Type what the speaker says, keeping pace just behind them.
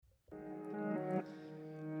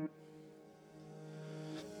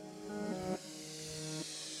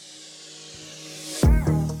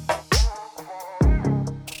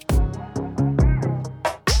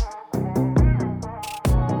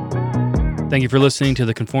Thank you for listening to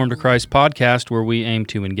the Conform to Christ podcast, where we aim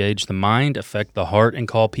to engage the mind, affect the heart, and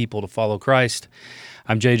call people to follow Christ.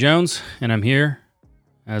 I'm Jay Jones, and I'm here,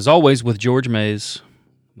 as always, with George Mays.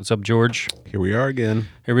 What's up, George? Here we are again.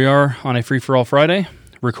 Here we are on a Free-for-All Friday,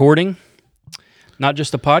 recording, not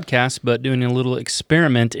just a podcast, but doing a little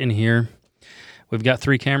experiment in here. We've got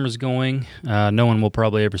 3 cameras going. No one will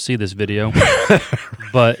probably ever see this video,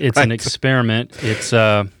 but it's an experiment.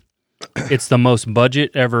 It's the most budget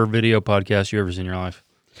ever video podcast you ever seen in your life.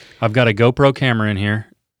 I've got a GoPro camera in here.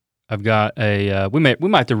 I've got a we might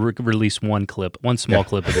have to release one small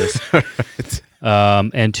clip of this, right.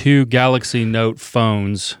 And 2 Galaxy Note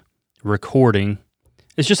phones recording.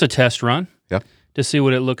 It's just a test run, to see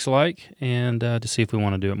what it looks like and to see if we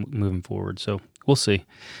want to do it moving forward. So we'll see.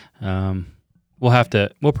 We're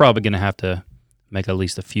probably going to have to make at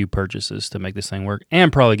least a few purchases to make this thing work,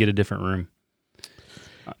 and probably get a different room.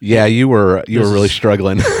 Yeah, you were really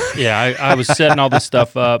struggling. Yeah, I was setting all this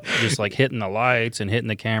stuff up, just like hitting the lights and hitting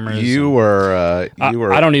the cameras. You were.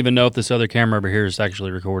 I don't even know if this other camera over here is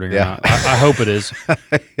actually recording or not. I hope it is.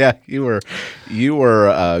 Yeah, you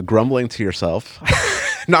were grumbling to yourself,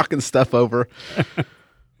 knocking stuff over.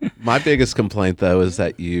 My biggest complaint, though, is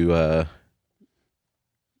that you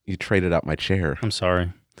traded out my chair. I'm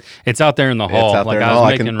sorry. It's out there in the hall.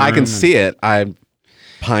 I can see it. I'm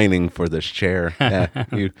pining for this chair. Yeah,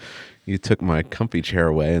 you took my comfy chair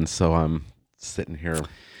away, and so I'm sitting here.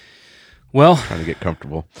 Well, trying to get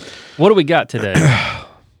comfortable. What do we got today?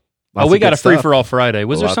 We got a Free-for-All Friday.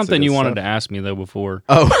 Was there something you wanted to ask me though before?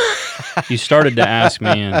 Oh, you started to ask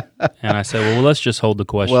me, and I said, "Well, let's just hold the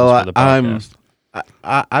questions for the podcast."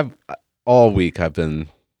 I've all week I've been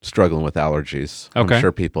struggling with allergies. Okay. I'm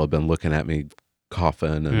sure people have been looking at me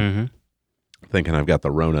coughing and thinking I've got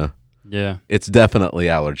the Rona. Yeah, it's definitely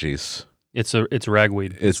allergies. It's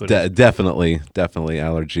ragweed. It's definitely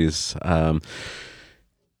allergies.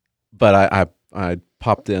 But I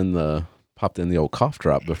popped in the old cough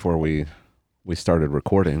drop before we started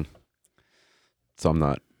recording, so I'm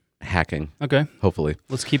not hacking. Okay, hopefully.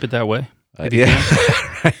 Let's keep it that way. Yeah,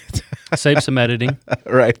 right. Save some editing.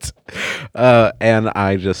 Right. And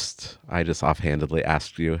I just offhandedly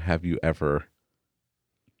asked you, have you ever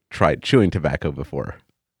tried chewing tobacco before?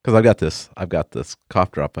 Because I've got this cough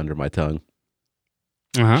drop under my tongue.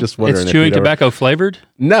 Just wondering, it's chewing tobacco flavored?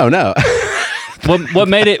 No. What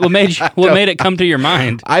made it come to your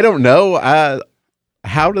mind? I don't know.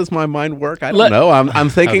 How does my mind work? I don't know. I'm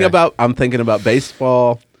thinking about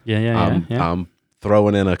baseball. Yeah. I'm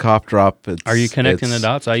throwing in a cough drop. Are you connecting the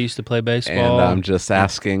dots? I used to play baseball, and I'm just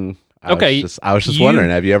asking. I was just wondering.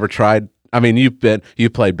 Have you ever tried? I mean, you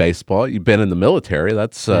played baseball. You've been in the military.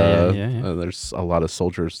 That's there's a lot of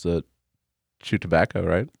soldiers that chew tobacco,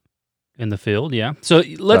 right? In the field, yeah. So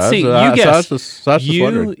let's see. You guess.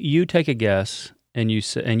 You take a guess, and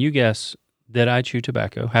you guess. Did I chew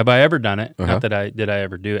tobacco? Have I ever done it? Not that did I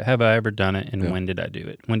ever do it? Have I ever done it? And when did I do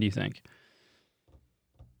it? When do you think?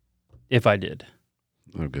 If I did.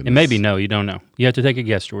 Oh, goodness. And maybe no, you don't know. You have to take a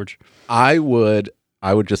guess, George. I would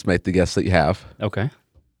just make the guess that you have. Okay.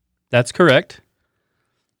 That's correct.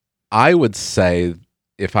 I would say,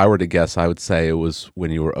 if I were to guess, I would say it was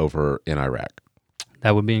when you were over in Iraq.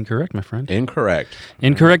 That would be incorrect, my friend. Incorrect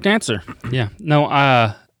answer. Yeah. No,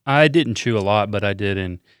 I didn't chew a lot, but I did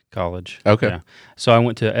in college. Okay. Yeah. So I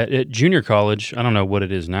went to at junior college. I don't know what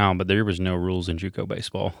it is now, but there was no rules in JUCO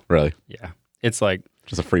baseball. Really? Yeah. It's like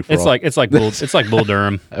just a free for all. It's like Bull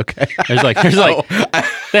Durham. Okay. They're like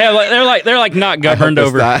not governed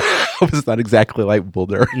over. I hope it's not exactly like Bull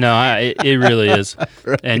Durham. No, it really is.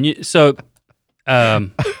 Right. And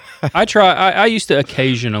I used to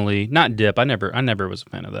occasionally not dip. I never was a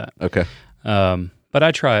fan of that. Okay. But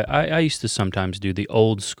I used to sometimes do the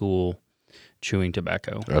old school chewing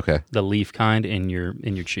tobacco. Okay. The leaf kind in your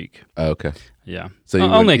cheek. Okay. Yeah. So you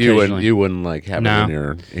wouldn't like have it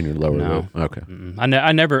in your lower lip. Okay.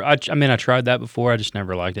 I tried that before. I just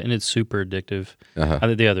never liked it, and it's super addictive. I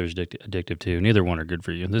think the other is addictive too. Neither one are good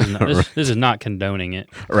for you. This is not, this is not condoning it.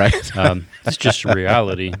 Right. It's just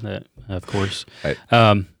reality. That, of course. Right.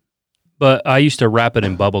 But I used to wrap it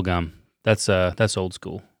in bubble gum. That's old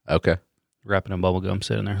school. Okay. Wrapping in bubble gum,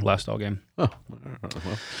 sitting there last all game. Oh,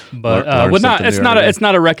 but it's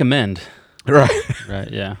not a recommend. Right. Right.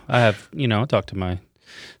 Yeah. I have I talked to my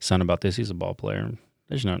son about this. He's a ball player.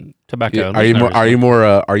 There's no tobacco. Yeah, are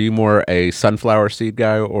you more a sunflower seed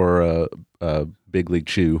guy or a big league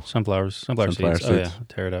chew? Sunflower seeds. Oh yeah,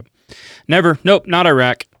 tear it up. Nope, not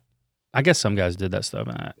Iraq. I guess some guys did that stuff.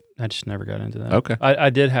 I just never got into that. Okay. I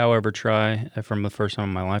did, however, try from the first time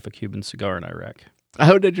in my life a Cuban cigar in Iraq.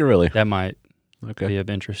 Oh, did you really? That might Okay. be of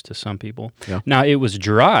interest to some people. Yeah. Now, it was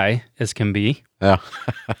dry as can be, Yeah.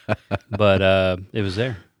 but it was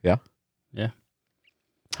there. Yeah. Yeah.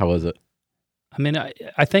 How was it? I mean,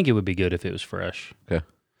 I think it would be good if it was fresh. Okay.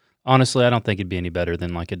 Honestly, I don't think it'd be any better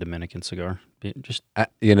than like a Dominican cigar. Just, I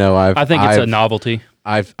think it's a novelty.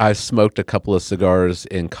 I've smoked a couple of cigars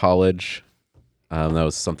in college. That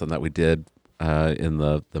was something that we did in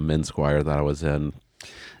the men's choir that I was in.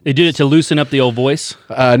 They did it to loosen up the old voice.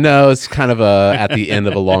 No, it's kind of at the end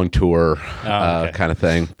of a long tour kind of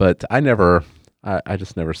thing. But I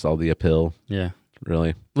just never saw the appeal. Yeah.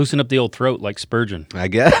 Really. Loosen up the old throat like Spurgeon. I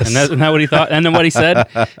guess. And isn't that what he thought? And then what he said?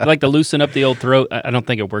 Like to loosen up the old throat. I don't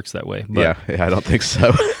think it works that way. But yeah, I don't think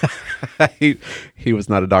so. He was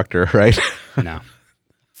not a doctor, right? No,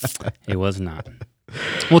 he was not.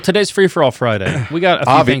 Well, today's Free for All Friday. We got a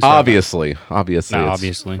few things. Obviously,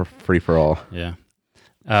 free for all. Yeah.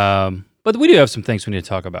 But we do have some things we need to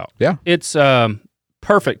talk about. Yeah. It's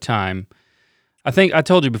perfect time. I think I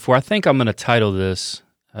told you before. I think I'm going to title this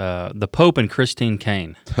 "The Pope and Christine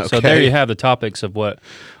Kane." Okay. So there you have the topics of what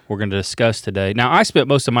we're going to discuss today. Now, I spent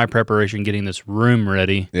most of my preparation getting this room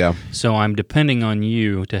ready. Yeah. So I'm depending on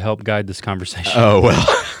you to help guide this conversation. Oh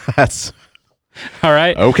well, that's all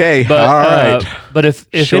right. okay. But, all right. But if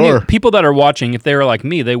Sure. any people that are watching, if they were like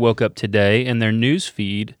me, they woke up today and their news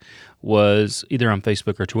feed was either on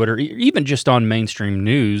Facebook or Twitter, even just on mainstream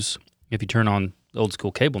news, if you turn on old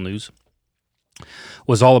school cable news,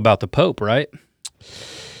 was all about the Pope, right?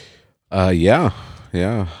 Yeah.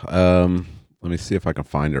 Let me see if I can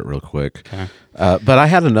find it real quick. Okay. But I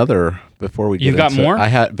had another before we get You've got into,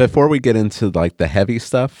 more? Before we get into like the heavy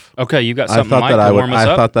stuff. Okay, you got I something, thought Mike, that to warm us up?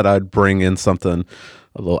 I thought that I'd bring in something,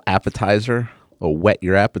 a little appetizer, a whet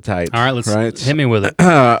your appetite. All right, let's hit me with it.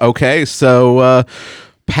 Okay, so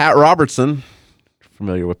Pat Robertson.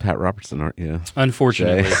 Familiar with Pat Robertson, aren't you?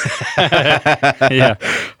 Unfortunately. Yeah.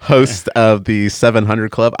 Host of the 700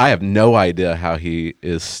 Club. I have no idea how he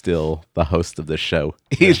is still the host of this show.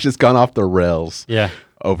 He's just gone off the rails. Yeah.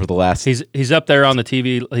 Over the last... He's up there on the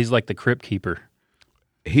TV. He's like the crypt keeper.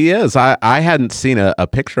 He is. I hadn't seen a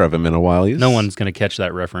picture of him in a while. No one's going to catch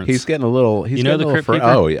that reference. He's getting a little... He's you know the crypt keeper?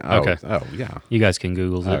 Oh, yeah. Okay. Oh, yeah. You guys can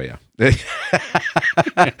Google it. Oh, yeah.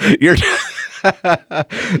 You're...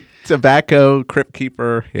 Tobacco, crypt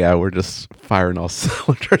keeper. Yeah, we're just firing all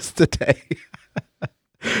cylinders today.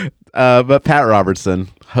 But Pat Robertson,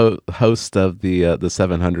 host of the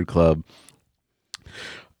 700 Club,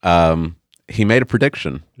 he made a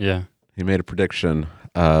prediction. Yeah. He made a prediction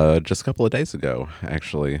just a couple of days ago,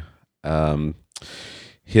 actually.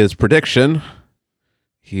 His prediction,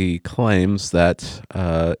 he claims that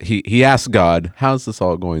he asked God, how's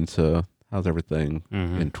everything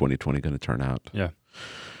in 2020 going to turn out? Yeah.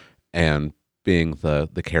 And being the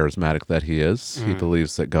charismatic that he is, he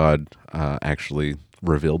believes that God actually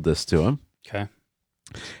revealed this to him. Okay.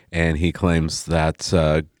 And he claims that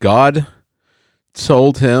God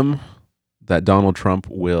told him that Donald Trump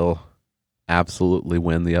will absolutely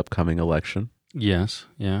win the upcoming election. Yes.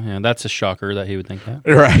 Yeah. That's a shocker that he would think that.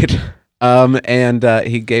 Right. And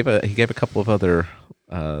he gave a couple of other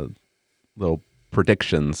little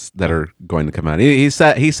predictions that are going to come out. He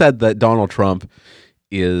said that Donald Trump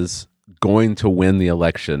is going to win the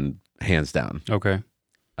election hands down. Okay.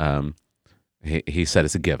 He said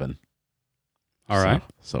it's a given. All right.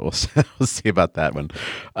 So we'll see about that one.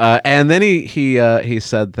 And then he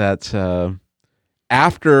said that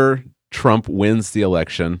after Trump wins the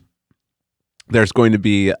election, there's going to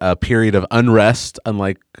be a period of unrest,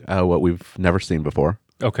 unlike what we've never seen before.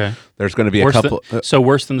 Okay. There's going to be worse a couple.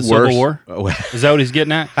 Worse than the Civil War? Is that what he's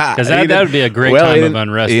getting at? Because that would be a great time of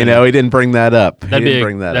unrest. You know, he didn't bring that up. That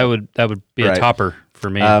would be a topper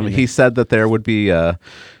for me. He said that there would be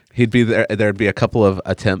there'd be a couple of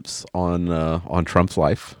attempts on Trump's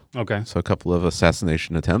life. Okay. So a couple of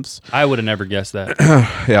assassination attempts. I would have never guessed that.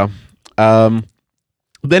 Yeah.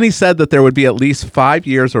 Then he said that there would be at least 5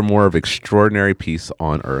 years or more of extraordinary peace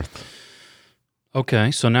on Earth.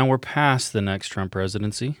 Okay, so now we're past the next Trump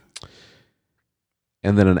presidency.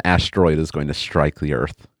 And then an asteroid is going to strike the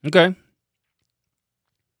Earth. Okay.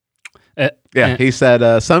 He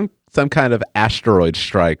said some kind of asteroid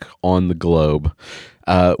strike on the globe,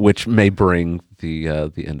 which may bring the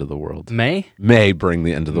end of the world. May bring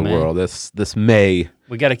the end of the world. This may.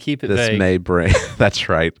 We got to keep it vague. This may bring. That's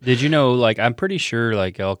right. Did you know? Like, I'm pretty sure,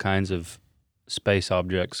 like all kinds of space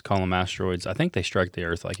objects, call them asteroids. I think they strike the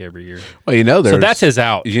Earth like every year. Well, you know, so that's his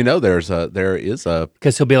out. You know, there is a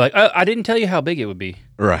because he'll be like, oh, I didn't tell you how big it would be.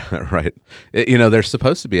 Right. You know, there's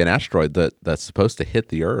supposed to be an asteroid that's supposed to hit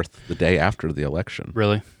the Earth the day after the election.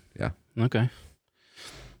 Really? Yeah. Okay.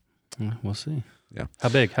 We'll see. Yeah. How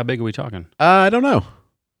big? How big are we talking? I don't know.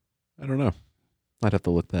 I'd have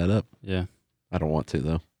to look that up. Yeah. I don't want to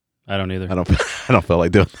though. I don't either. I don't feel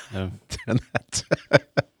like doing that.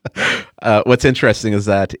 What's interesting is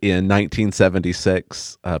that in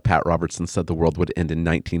 1976, Pat Robertson said the world would end in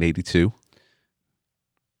 1982.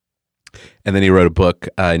 And then he wrote a book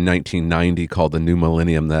in 1990 called The New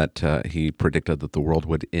Millennium that he predicted that the world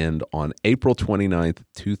would end on April 29th,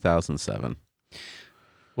 2007.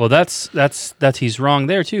 Well, that's he's wrong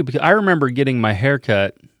there too, because I remember getting my hair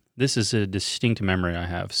cut. This is a distinct memory I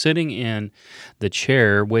have. Sitting in the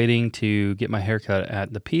chair waiting to get my hair cut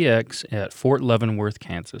at the PX at Fort Leavenworth,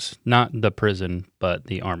 Kansas. Not the prison, but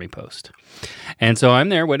the Army post. And so I'm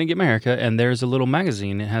there waiting to get my hair cut, and there's a little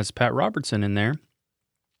magazine. It has Pat Robertson in there,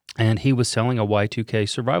 and he was selling a Y2K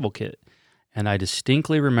survival kit. And I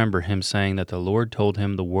distinctly remember him saying that the Lord told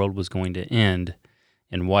him the world was going to end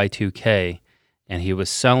in Y2K, and he was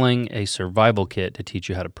selling a survival kit to teach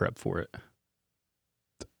you how to prep for it.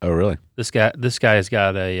 Oh, really? This guy has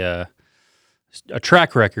got a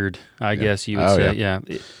track record, I guess you would say. Yeah.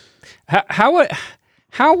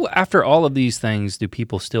 How after all of these things do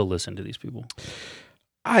people still listen to these people?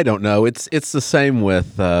 I don't know. It's the same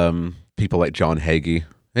with people like John Hagee.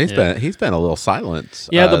 He's been a little silent.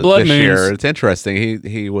 Yeah, the blood this moons. Year. It's interesting.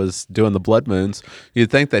 He was doing the blood moons. You'd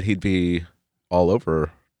think that he'd be all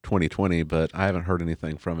over 2020, but I haven't heard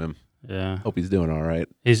anything from him. Yeah, hope he's doing all right.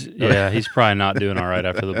 He's probably not doing all right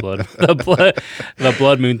after the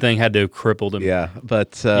blood moon thing had to have crippled him. Yeah,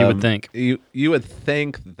 but you would think you would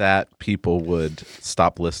think that people would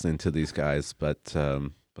stop listening to these guys, but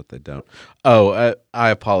they don't. Oh, I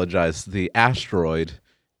apologize. The asteroid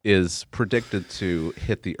is predicted to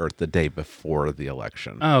hit the Earth the day before the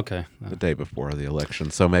election. Oh, okay. The day before the election.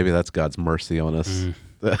 So maybe that's God's mercy on us.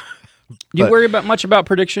 You worry much about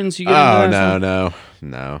predictions? You get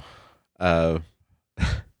No.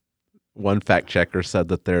 One fact checker said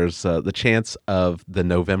that there's the chance of the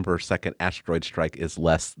November 2nd asteroid strike is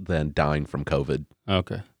less than dying from COVID.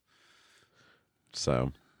 Okay.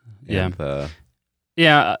 So, yeah.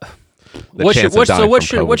 What should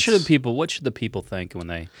the people think when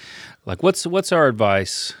they like? What's our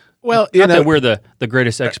advice? Well, not that we're the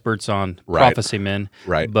greatest experts on prophecy men,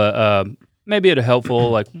 right? But maybe it'd helpful,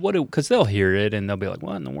 like because they'll hear it and they'll be like,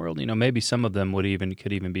 "What in the world?" Maybe some of them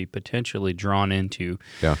could even be potentially drawn into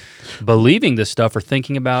believing this stuff or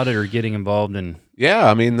thinking about it or getting involved in. Yeah,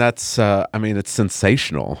 I mean that's it's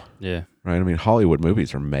sensational. Yeah, right. I mean, Hollywood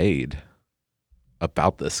movies are made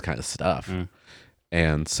about this kind of stuff.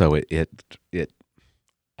 And so it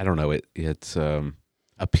I don't know, it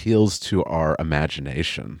appeals to our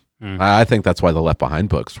imagination. I think that's why the Left Behind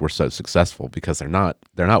books were so successful, because they're not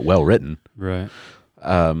well written. Right.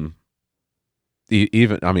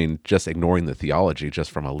 Even just ignoring the theology,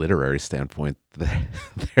 just from a literary standpoint,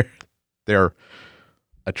 they're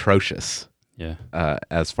atrocious. Yeah.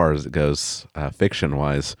 As far as it goes, fiction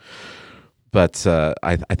wise, but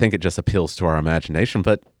I think it just appeals to our imagination.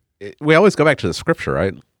 But we always go back to the scripture,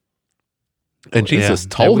 right? And Jesus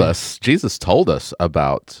told us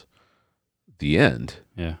about the end.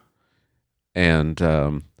 Yeah. And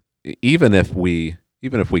even if we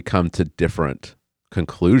come to different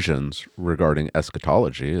conclusions regarding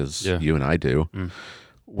eschatology, as you and I do,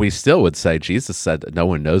 we still would say Jesus said that no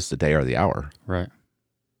one knows the day or the hour. Right.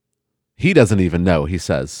 He doesn't even know, he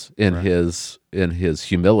says, in his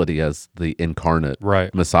humility as the incarnate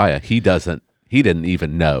Messiah. He didn't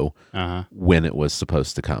even know when it was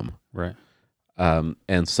supposed to come. Right.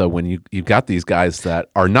 And so when you've got these guys that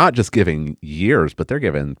are not just giving years, but they're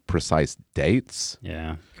giving precise dates.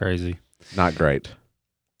 Yeah, crazy. Not great.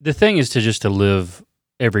 The thing is to live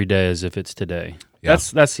every day as if it's today. Yeah.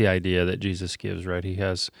 That's the idea that Jesus gives, right? He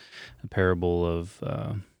has a parable of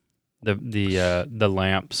the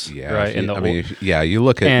lamps, right? You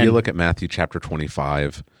look at Matthew chapter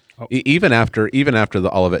 25. Even after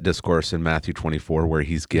the Olivet Discourse in Matthew 24, where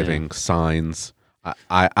he's giving signs,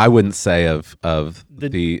 I wouldn't say of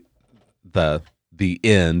the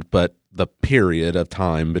end, but the period of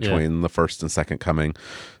time between the first and second coming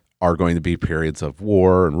are going to be periods of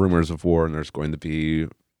war and rumors of war, and there's going to be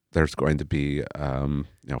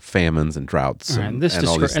famines and droughts. Right. And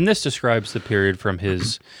this describes the period from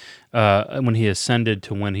his when he ascended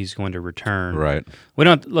to when he's going to return. Right.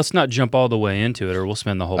 Let's not jump all the way into it, or we'll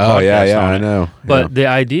spend the whole podcast on it. I know. But the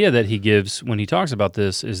idea that he gives when he talks about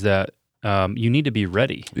this is that you need to be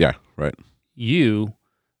ready. Yeah, right. You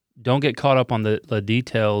don't get caught up on the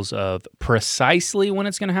details of precisely when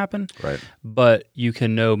it's going to happen. Right. But you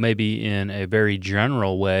can know maybe in a very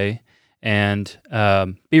general way, and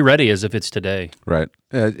be ready as if it's today. Right.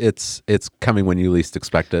 It's coming when you least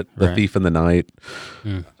expect it. The Right. thief in the night.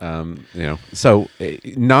 So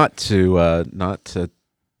not to.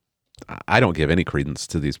 I don't give any credence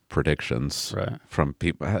to these predictions Right. from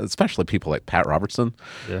people, especially people like Pat Robertson.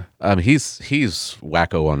 Yeah. He's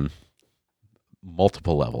wacko on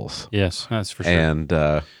multiple levels. Yes, that's for sure.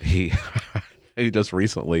 And he he just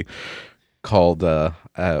recently called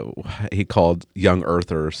he called young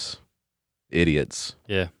earthers idiots.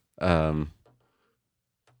 Yeah. I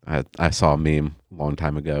saw a meme a long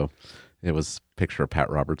time ago. It was a picture of Pat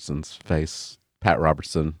Robertson's face. Pat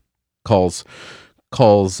Robertson calls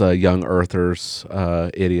young earthers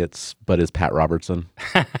idiots, but is Pat Robertson.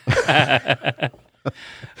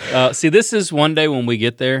 See, this is one day when we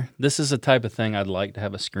get there. This is the type of thing I'd like to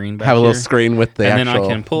have a screen back Have a little here, screen with the and actual.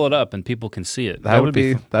 then I can pull it up and people can see it. That'd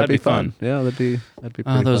be fun. Yeah, that'd be pretty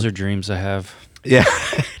Those fun. are dreams I have. Yeah,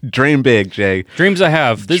 dream big, Jay. Dreams I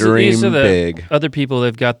have. These are Dream the big. other people.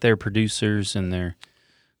 They've got their producers and their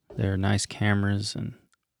nice cameras, and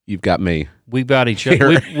You've got me. we've got each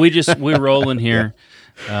other. We're rolling here.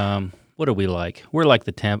 What are we like? We're like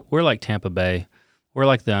Tampa Bay. We're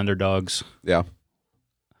like the underdogs. Yeah,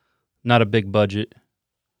 Not a big budget,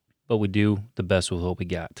 but we do the best with what we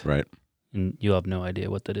got. right. And you'll have no idea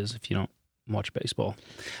what that is if you don't watch baseball.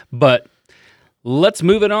 But let's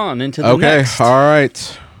move it on into the next. All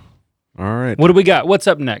right. What do we got? What's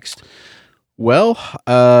up next? Well,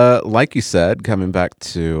 like you said, coming back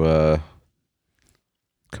to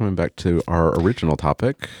our original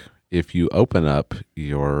topic, if you open up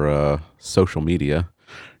your social media,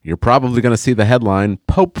 you're probably going to see the headline: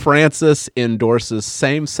 Pope Francis endorses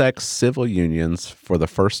same-sex civil unions for the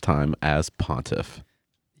first time as pontiff.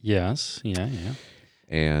 Yes. Yeah.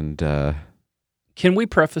 And Can we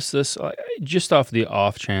preface this just off the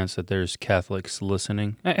off chance that there's Catholics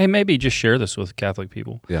listening? Hey, maybe just share this with Catholic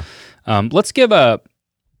people. yeah, Let's give a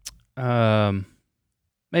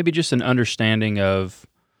maybe just an understanding of.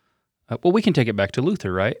 Well, we can take it back to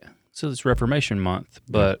Luther, right? So it's Reformation Month,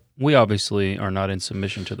 but we obviously are not in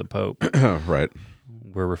submission to the Pope. right.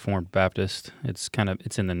 We're Reformed Baptist. It's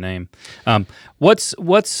in the name.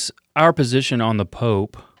 What's our position on the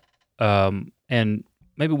Pope? And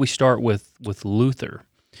maybe we start with Luther,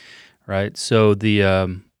 right? So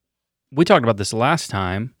we talked about this last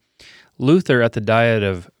time. Luther at the Diet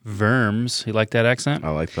of Worms. You like that accent? I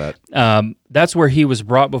like that. That's where he was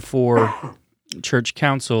brought before church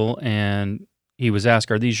council, and he was asked,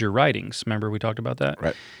 "Are these your writings?" Remember we talked about that?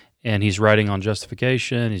 Right. And he's writing on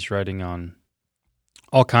justification. He's writing on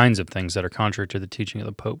all kinds of things that are contrary to the teaching of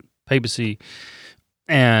the Pope, papacy,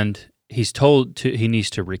 and he's told he needs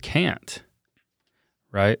to recant,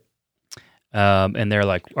 right? And they're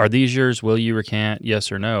like, "Are these yours? Will you recant?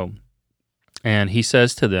 Yes or no?" And he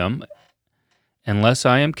says to them, "Unless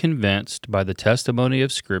I am convinced by the testimony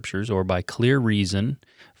of Scriptures or by clear reason,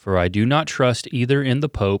 for I do not trust either in the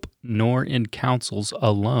Pope nor in councils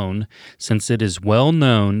alone, since it is well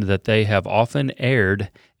known that they have often erred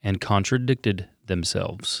and contradicted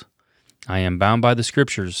themselves. I am bound by the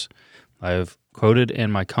Scriptures. I have quoted,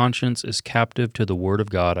 and my conscience is captive to the Word of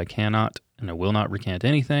God. I cannot and I will not recant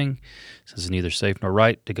anything, since it's neither safe nor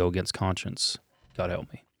right to go against conscience. God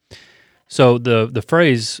help me." So the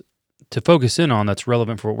phrase to focus in on that's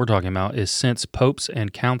relevant for what we're talking about is since popes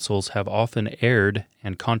and councils have often erred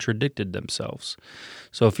and contradicted themselves.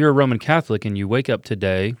 So if you're a Roman Catholic and you wake up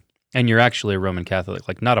today and you're actually a Roman Catholic,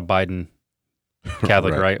 like not a Biden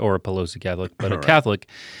Catholic, right? Or a Pelosi Catholic, but a Catholic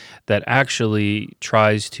that actually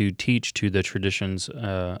tries to teach to the traditions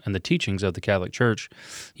and the teachings of the Catholic Church,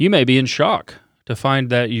 you may be in shock to find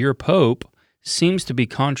that your Pope seems to be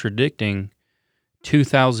contradicting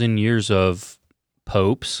 2,000 years of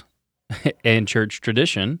popes and church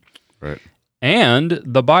tradition, Right. and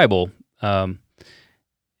the Bible. And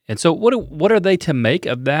so what are they to make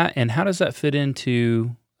of that, and how does that fit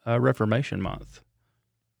into Reformation Month?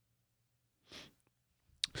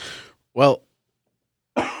 Well,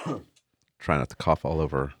 try not to cough all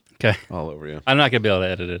over Okay. you. I'm not going to be able to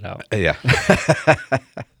edit it out. Yeah.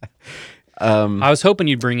 I was hoping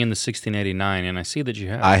you'd bring in the 1689, and I see that you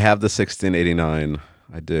have. I have the 1689.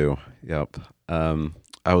 I do. Yep.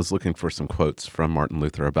 I was looking for some quotes from Martin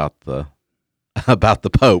Luther about the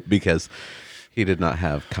Pope, because he did not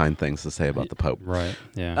have kind things to say about the Pope. Right.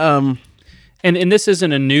 Yeah. And this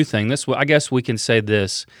isn't a new thing. I guess we can say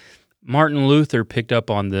this. Martin Luther picked up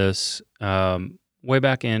on this way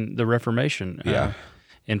back in the Reformation.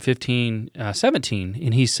 In 1517,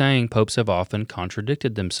 and he's saying popes have often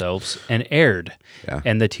contradicted themselves and erred. Yeah.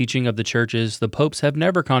 And the teaching of the church is the popes have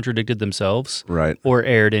never contradicted themselves Right. or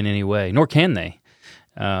erred in any way, nor can they.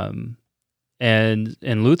 and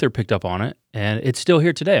Luther picked up on it, and it's still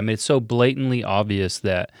here today. I mean, it's so blatantly obvious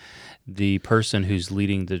that the person who's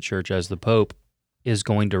leading the church as the Pope is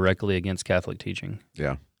going directly against Catholic teaching.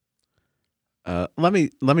 Yeah. Let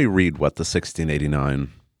me read what the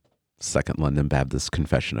 1689 Second London Baptist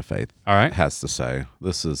Confession of Faith All right. has to say.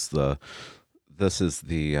 This is the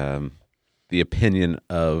opinion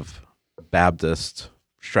of Baptist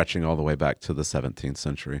stretching all the way back to the 17th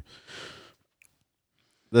century.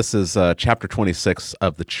 This is chapter 26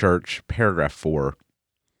 of the Church, paragraph 4.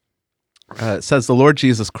 It says, "The Lord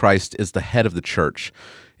Jesus Christ is the head of the Church,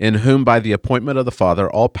 in whom by the appointment of the Father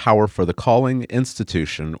all power for the calling,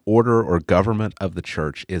 institution, order, or government of the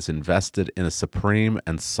Church is invested in a supreme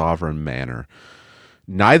and sovereign manner.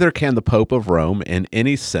 Neither can the Pope of Rome in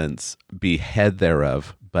any sense be head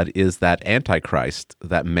thereof, but is that Antichrist,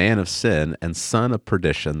 that man of sin and son of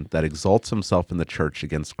perdition, that exalts himself in the Church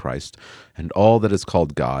against Christ and all that is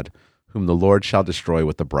called God, whom the Lord shall destroy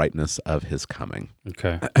with the brightness of his coming."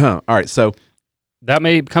 Okay. All right, so That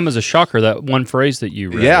may come as a shocker, that one phrase that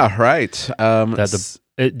you read. yeah, right. That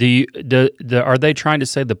are they trying to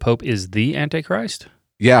say the Pope is the Antichrist?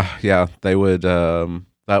 Yeah, they would.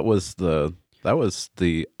 That was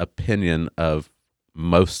the opinion of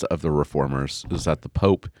most of the reformers, is that the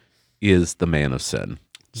Pope is the man of sin,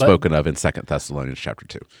 spoken of in 2 Thessalonians chapter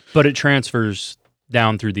 2. But it transfers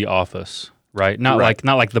down through the office, right? Not like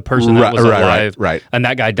the person that was alive, right. and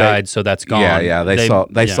that guy died, so that's gone. Yeah.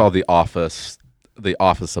 They saw the office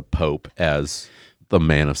of Pope as the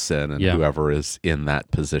man of sin, and whoever is in that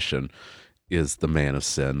position is the man of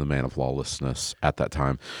sin, the man of lawlessness at that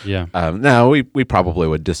time. Yeah. Now we probably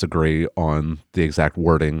would disagree on the exact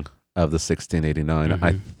wording of the 1689. Mm-hmm.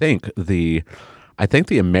 I think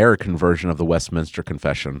the American version of the Westminster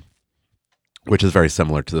Confession, which is very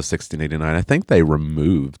similar to the 1689, I think they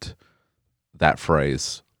removed that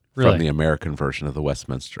phrase from the American version of the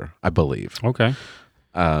Westminster, I believe. Okay.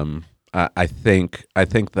 I think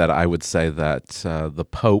that I would say that the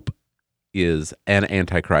Pope is an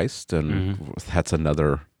Antichrist, and that's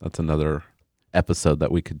another episode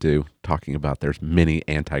that we could do, talking about there's many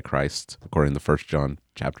Antichrists according to 1 John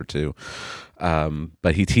chapter 2.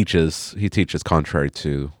 But he teaches contrary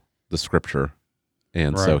to the Scripture,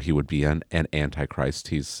 and so he would be an Antichrist.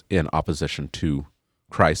 He's in opposition to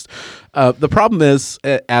Christ. The problem is,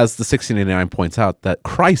 as the 1689 points out, that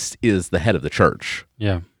Christ is the head of the church.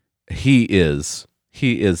 Yeah. He is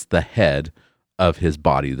the head of his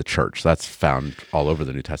body, the church. That's found all over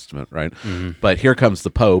the New Testament, right? Mm-hmm. But here comes the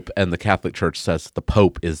Pope, and the Catholic Church says the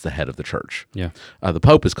Pope is the head of the church. Yeah. The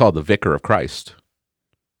Pope is called the Vicar of Christ.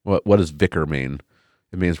 What does vicar mean?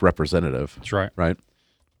 It means representative. That's right. Right?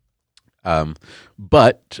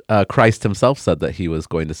 But Christ himself said that he was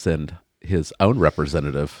going to send his own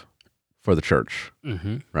representative for the church,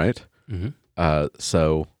 right? Mm-hmm.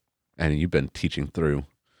 So, and you've been teaching through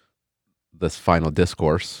this final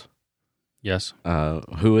discourse. Yes.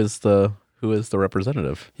 Who is the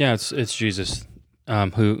representative? Yeah, it's Jesus,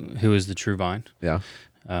 who is the true vine. Yeah.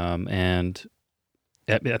 And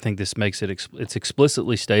I think this makes it it's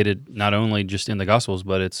explicitly stated not only just in the Gospels,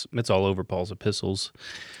 but it's all over Paul's epistles.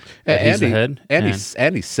 He's the head, and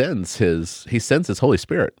he sends his Holy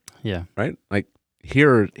Spirit. Yeah. Right. Like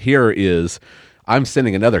here is, I'm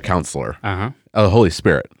sending another counselor. The Holy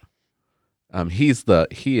Spirit. He is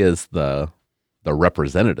the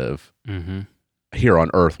representative here on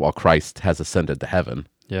earth while Christ has ascended to heaven.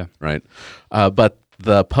 Yeah. Right. But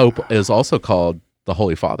the Pope is also called the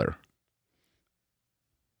Holy Father.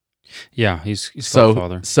 Yeah, he's called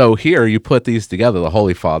Father. So here you put these together. The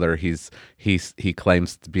Holy Father, he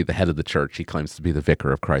claims to be the head of the church. He claims to be the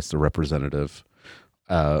vicar of Christ, the representative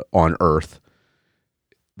on earth.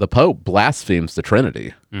 The Pope blasphemes the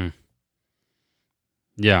Trinity. Mm.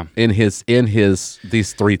 Yeah. In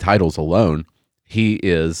these three titles alone, he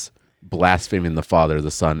is blaspheming the Father,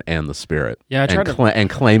 the Son, and the Spirit. Yeah, and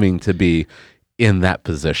claiming to be in that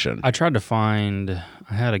position. I tried to find.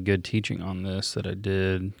 I had a good teaching on this that I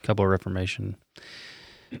did a couple of Reformation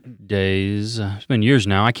days. It's been years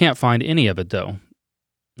now. I can't find any of it though.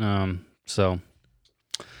 So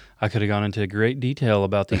I could have gone into great detail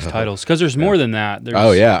about these titles because there's more than that.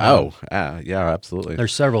 There's, yeah, absolutely.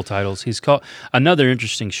 There's several titles. He's called another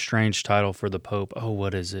interesting, strange title for the Pope. Oh,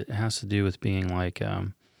 what is it? It has to do with being like.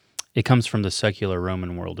 It comes from the secular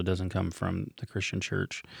Roman world. It doesn't come from the Christian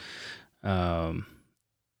Church.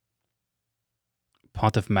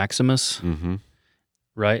 Pontiff Maximus,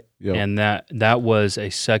 right? Yep. And that was a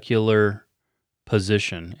secular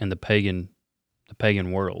position in the pagan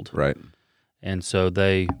world, right? And so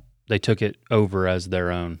they took it over as their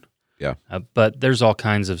own. Yeah. But there's all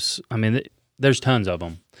kinds of. I mean, there's tons of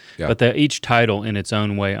them. Yeah. But each title in its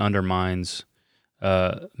own way undermines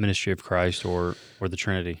ministry of Christ or the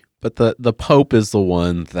Trinity. But the Pope is the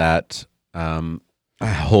one that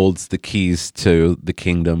holds the keys to the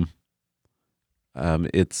kingdom.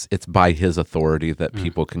 It's by his authority that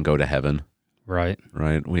people can go to heaven. Right.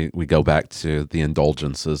 Right. We go back to the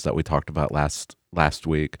indulgences that we talked about last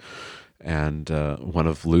week, and one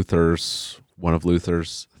of Luther's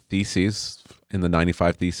theses in the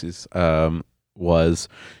 95 Theses was,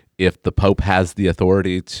 if the Pope has the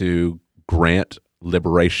authority to grant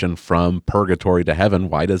liberation from purgatory to heaven,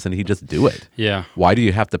 why doesn't he just do it? Yeah. Why do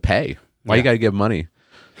you have to pay? Why you got to give money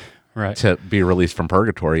to be released from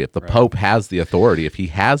purgatory? If the Pope has the authority, if he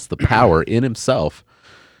has the power in himself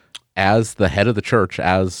as the head of the church,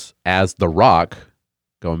 as the rock,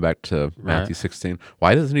 going back to Matthew 16,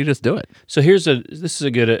 why doesn't he just do it? So this is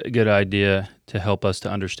a good idea to help us to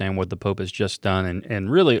understand what the Pope has just done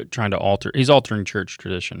and really trying to he's altering church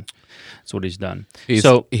tradition. That's what he's done. He's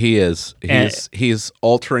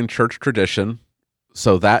altering church tradition,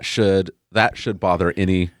 so that should bother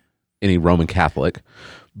any Roman Catholic.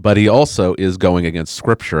 But he also is going against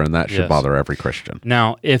Scripture, and that should bother every Christian.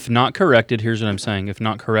 Now, if not corrected, here's what I'm saying. If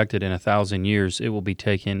not corrected in 1,000 years, it will be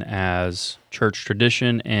taken as church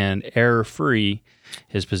tradition and error-free,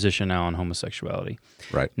 his position now on homosexuality.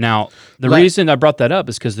 Right. Now, the reason I brought that up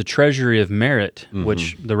is because the treasury of merit,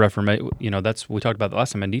 which the Reformation, we talked about that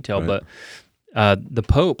last time in detail, but the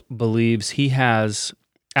Pope believes he has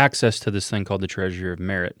access to this thing called the treasury of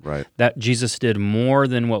merit. Right. That Jesus did more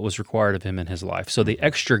than what was required of him in his life. So the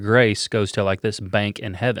extra grace goes to like this bank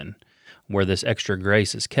in heaven where this extra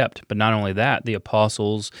grace is kept. But not only that, the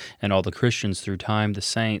apostles and all the Christians through time, the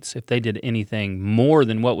saints, if they did anything more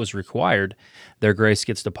than what was required, their grace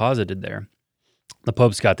gets deposited there. The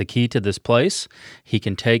Pope's got the key to this place. He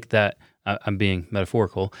can take that, I'm being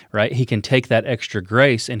metaphorical, right? He can take that extra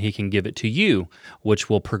grace and he can give it to you,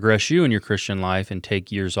 which will progress you in your Christian life and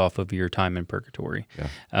take years off of your time in purgatory.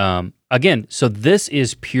 Yeah. Again, so this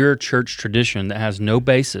is pure church tradition that has no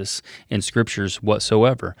basis in scriptures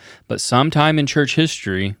whatsoever. But sometime in church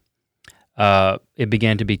history, it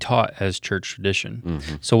began to be taught as church tradition.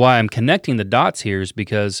 Mm-hmm. So why I'm connecting the dots here is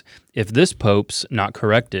because if this Pope's not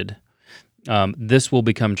corrected, this will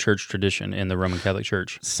become church tradition in the Roman Catholic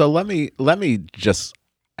Church. So let me just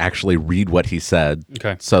actually read what he said,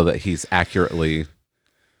 so that he's accurately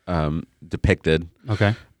depicted.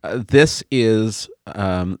 Okay. This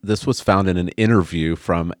was found in an interview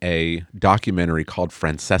from a documentary called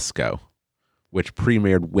Francesco, which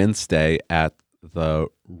premiered Wednesday at the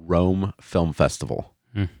Rome Film Festival.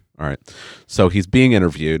 All right. So he's being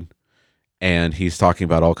interviewed, and he's talking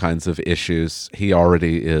about all kinds of issues. He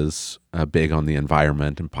already is big on the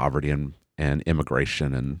environment and poverty and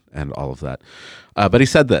immigration and all of that. But he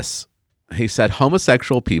said this. He said,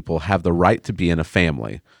 homosexual people have the right to be in a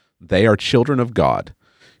family. They are children of God.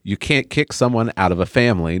 You can't kick someone out of a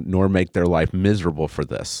family nor make their life miserable for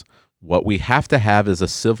this. What we have to have is a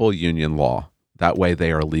civil union law. That way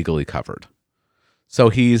they are legally covered. So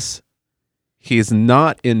he's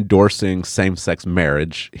not endorsing same-sex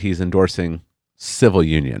marriage. He's endorsing civil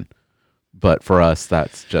union. But for us,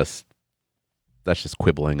 that's just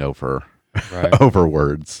quibbling over over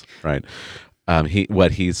words, right?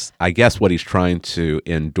 What he's trying to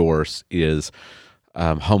endorse is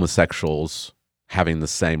homosexuals having the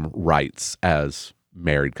same rights as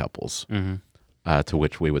married couples. Mm-hmm. To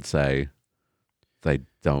which we would say they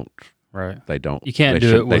don't. Right. They don't. You can't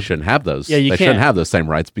do it. They shouldn't have those. Yeah, they shouldn't have those same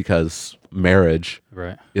rights because marriage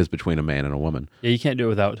is between a man and a woman. Yeah, you can't do it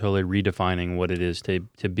without totally redefining what it is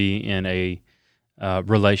to be in a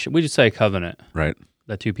relation. We just say a covenant. Right.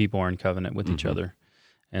 That two people are in covenant with each other.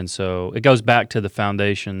 And so it goes back to the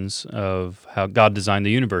foundations of how God designed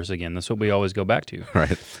the universe again. That's what we always go back to.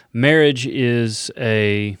 Right. Marriage is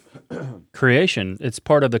a creation. It's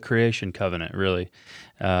part of the creation covenant, really.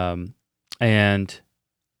 And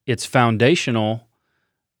it's foundational.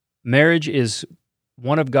 Marriage is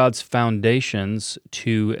one of God's foundations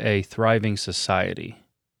to a thriving society.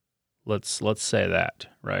 Let's say that,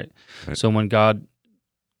 right? So when God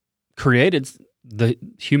created the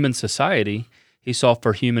human society, he saw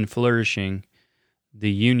for human flourishing the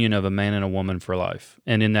union of a man and a woman for life.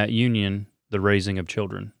 And in that union, the raising of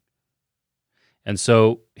children. And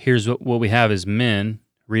so here's what we have is men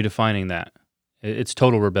redefining that. It's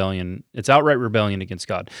total rebellion. It's outright rebellion against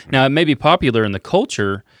God. Now, it may be popular in the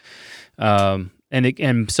culture, and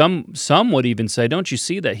some would even say, don't you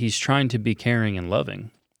see that he's trying to be caring and loving?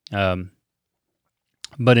 But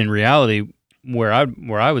in reality, where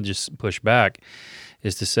I would just push back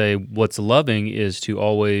is to say what's loving is to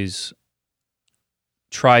always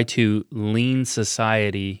try to lean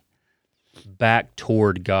society back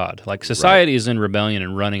toward God. Like society is in rebellion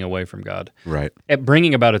and running away from God, Right. at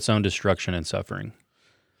bringing about its own destruction and suffering.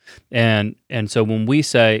 And so when we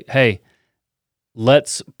say, hey,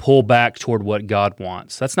 let's pull back toward what God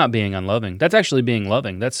wants, that's not being unloving. That's actually being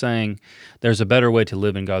loving. That's saying there's a better way to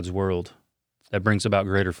live in God's world that brings about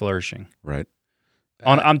greater flourishing. Right.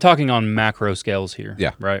 I'm talking on macro scales here.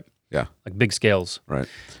 Yeah. Right? Yeah. Like big scales. Right.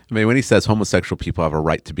 I mean, when he says homosexual people have a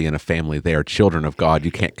right to be in a family, they are children of God.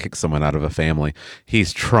 You can't kick someone out of a family.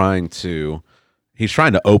 He's trying to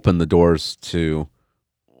open the doors to,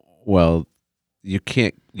 well, you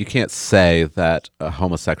can't say that a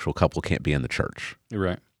homosexual couple can't be in the church.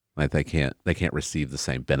 Right. Like they can't receive the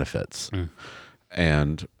same benefits. Mm.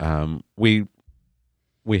 And we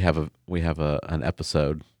have an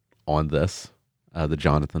episode on this, the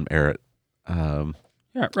Jonathan Merritt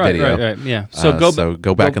Yeah, right, video. right. Yeah. So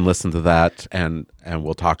go back and listen to that, and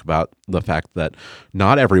we'll talk about the fact that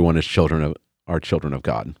not everyone is children of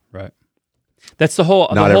God. Right. That's the whole.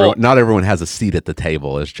 Not everyone has a seat at the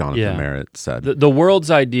table, as Jonathan Merritt said. The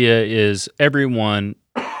world's idea is everyone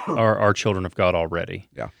are children of God already.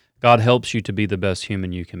 Yeah. God helps you to be the best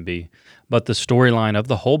human you can be, but the storyline of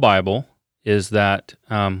the whole Bible is that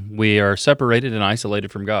we are separated and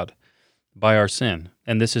isolated from God by our sin.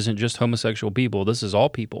 And this isn't just homosexual people. This is all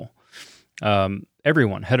people.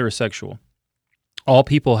 Everyone, heterosexual. All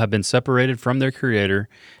people have been separated from their Creator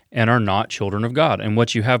and are not children of God. And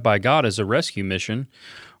what you have by God is a rescue mission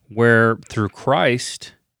where through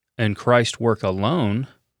Christ and Christ's work alone,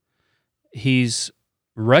 He's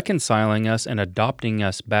reconciling us and adopting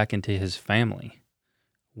us back into His family.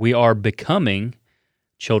 We are becoming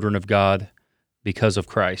children of God because of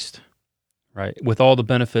Christ. Right, with all the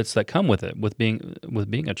benefits that come with it, with being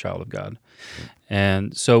a child of God,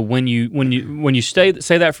 and so when you say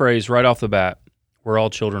that phrase right off the bat, we're all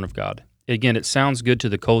children of God. Again, it sounds good to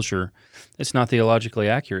the culture. It's not theologically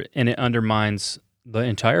accurate, and it undermines the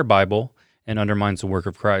entire Bible and undermines the work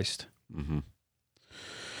of Christ. Mm-hmm.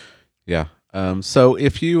 Yeah. So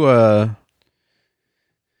if you are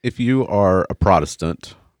a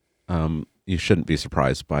Protestant, you shouldn't be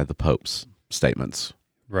surprised by the Pope's statements.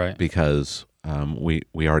 Right. Because we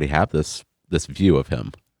already have this view of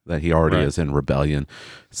him, that he already is in rebellion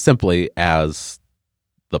simply as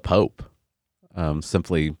the Pope,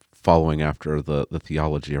 simply following after the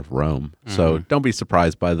theology of Rome. Mm-hmm. So don't be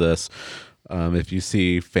surprised by this. If you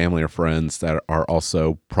see family or friends that are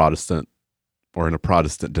also Protestant or in a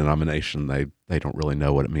Protestant denomination, they don't really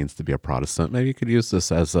know what it means to be a Protestant. Maybe you could use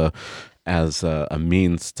this as a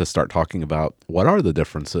means to start talking about what are the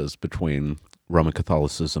differences between Roman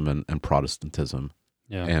Catholicism and Protestantism,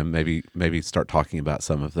 and maybe start talking about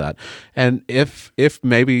some of that. And if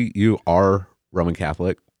maybe you are Roman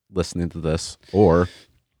Catholic listening to this, or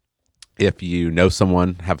if you know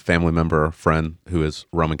someone, have a family member or friend who is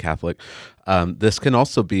Roman Catholic, this can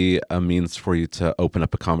also be a means for you to open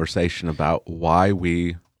up a conversation about why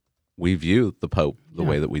we view the Pope the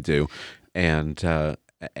way that we do, and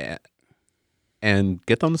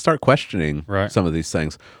get them to start questioning some of these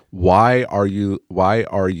things. Why are you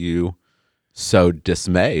so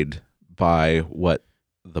dismayed by what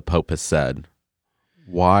the Pope has said?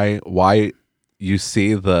 Why you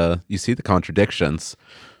see the contradictions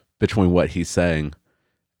between what he's saying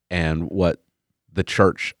and what the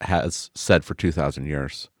church has said for 2,000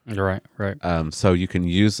 years. Right. So you can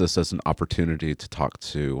use this as an opportunity to talk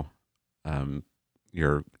to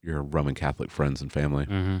your Roman Catholic friends and family.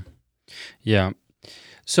 Mm-hmm. Yeah.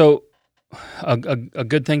 So a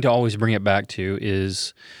good thing to always bring it back to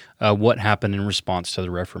is what happened in response to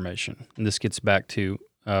the Reformation. And this gets back to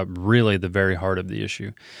really the very heart of the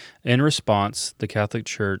issue. In response, the Catholic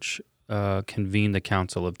Church convened the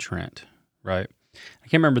Council of Trent, right? I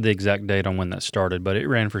can't remember the exact date on when that started, but it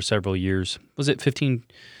ran for several years. Was it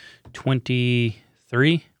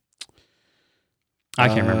 1523? I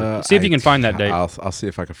can't remember. See if you can find that date. I'll see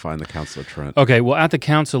if I can find the Council of Trent. Okay, well, at the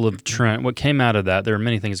Council of Trent, what came out of that, there are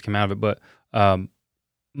many things that came out of it, but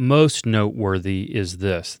most noteworthy is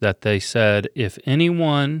this, that they said, if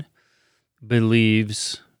anyone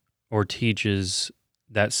believes or teaches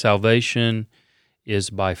that salvation is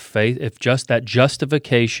by faith, if just that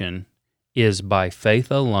justification is by faith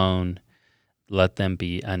alone, let them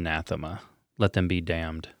be anathema. Let them be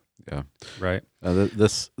damned. Yeah. Right.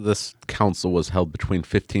 This council was held between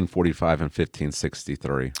 1545 and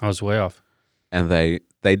 1563. I was way off. And they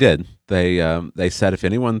did. They said if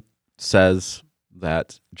anyone says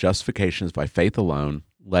that justification is by faith alone,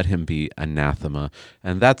 let him be anathema.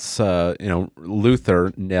 And that's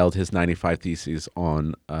Luther nailed his 95 Theses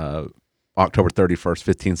on October 31st,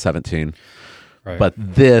 1517. Right. But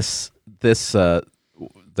this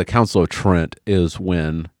the Council of Trent is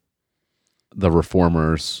when the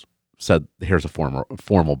reformers said, "Here's a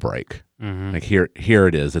formal break. Mm-hmm. Like here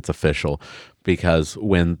it is. It's official." Because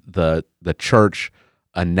when the church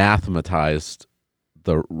anathematized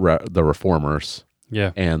the reformers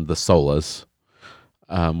Yeah. and the solas,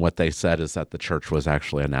 what they said is that the church was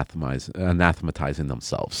actually anathematizing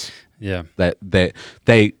themselves. Yeah. That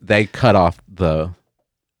they cut off the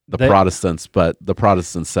Protestants, but the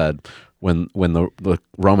Protestants said when the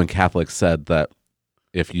Roman Catholics said that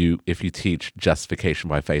if you teach justification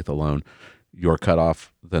by faith alone, you're cut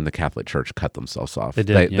off, then the Catholic Church cut themselves off. They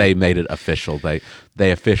did, They made it official. They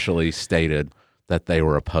officially stated that they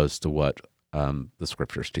were opposed to what the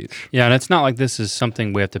Scriptures teach. Yeah, and it's not like this is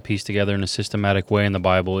something we have to piece together in a systematic way in the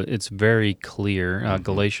Bible. It's very clear.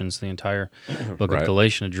 Galatians, the entire book of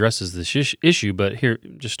Galatians addresses this issue, but here,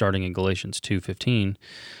 just starting in Galatians 2:15,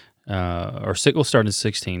 we'll start in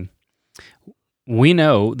 16. We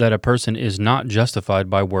know that a person is not justified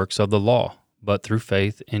by works of the law, but through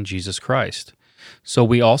faith in Jesus Christ. So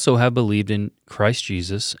we also have believed in Christ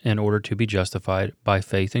Jesus in order to be justified by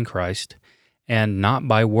faith in Christ, and not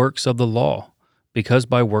by works of the law, because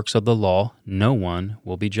by works of the law no one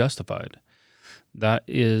will be justified. That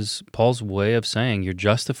is Paul's way of saying you're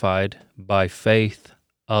justified by faith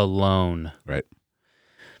alone. Right.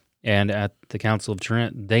 And at the Council of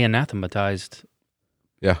Trent, they anathematized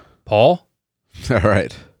Paul. All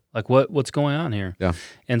right. Like what's going on here? Yeah.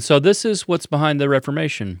 And so this is what's behind the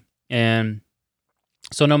Reformation. And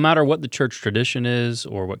so no matter what the church tradition is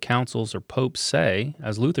or what councils or popes say,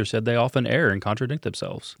 as Luther said, they often err and contradict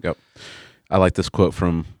themselves. Yep. I like this quote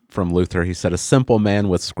from Luther. He said, "A simple man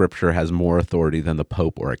with Scripture has more authority than the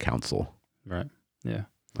Pope or a council." Right. Yeah.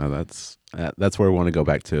 That's where we want to go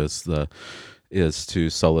back to is to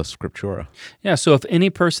sola scriptura. Yeah. So if any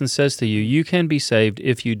person says to you, "You can be saved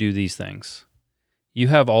if you do these things," you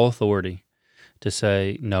have all authority to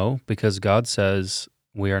say no, because God says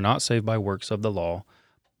we are not saved by works of the law,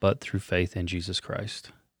 but through faith in Jesus Christ.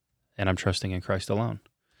 And I'm trusting in Christ alone.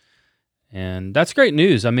 And that's great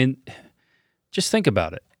news. I mean, just think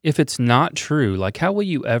about it. If it's not true, like how will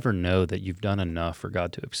you ever know that you've done enough for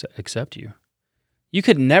God to accept you? You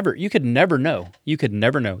could never know. You could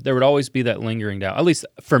never know. There would always be that lingering doubt. At least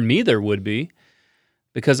for me, there would be,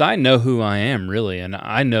 because I know who I am really, and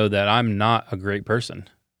I know that I'm not a great person,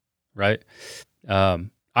 right?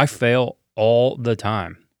 I fail all the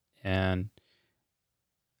time, and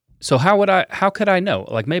so how could I know?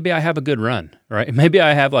 Like maybe I have a good run, right? Maybe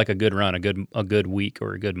I have like a good run, a good week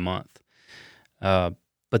or a good month.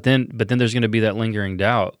 But then there's going to be that lingering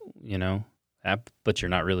doubt, you know. But you're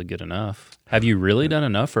not really good enough. Have you really done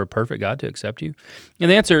enough for a perfect God to accept you?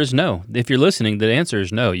 And the answer is no. If you're listening, the answer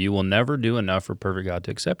is no. You will never do enough for a perfect God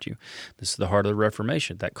to accept you. This is the heart of the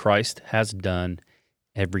Reformation, that Christ has done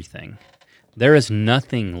everything. There is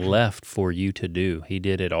nothing left for you to do. He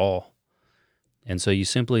did it all. And so you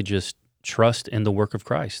simply just trust in the work of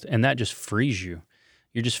Christ, and that just frees you.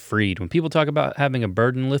 You're just freed. When people talk about having a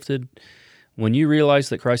burden lifted, when you realize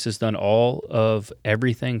that Christ has done all of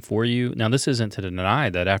everything for you, now this isn't to deny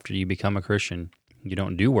that after you become a Christian, you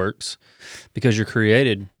don't do works, because you're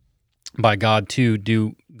created by God to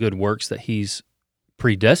do good works that He's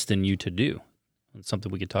predestined you to do. It's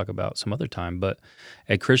something we could talk about some other time, but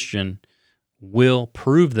a Christian will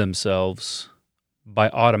prove themselves by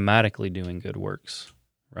automatically doing good works,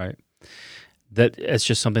 right? That it's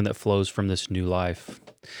just something that flows from this new life.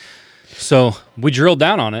 So we drilled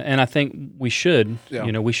down on it, and I think we should. Yeah.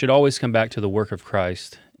 You know, we should always come back to the work of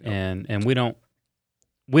Christ, and we don't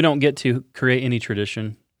get to create any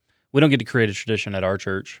tradition. We don't get to create a tradition at our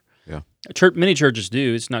church. Yeah. Many churches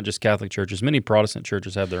do. It's not just Catholic churches. Many Protestant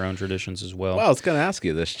churches have their own traditions as well. Well, I was going to ask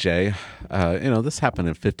you this, Jay. This happened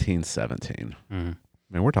in 1517. Mm-hmm.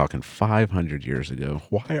 I mean, we're talking 500 years ago.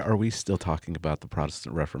 Why are we still talking about the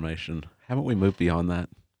Protestant Reformation? Haven't we moved beyond that?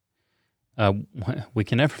 We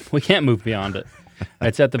can't move beyond it.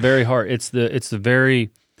 It's at the very heart. It's the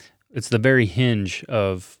very hinge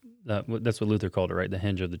of that's what Luther called it, right? The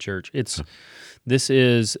hinge of the church. This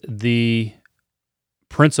is the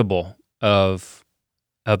principle of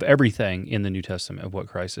everything in the New Testament of what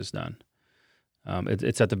Christ has done.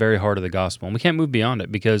 It's at the very heart of the gospel, and we can't move beyond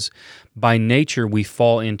it, because by nature we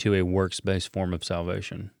fall into a works-based form of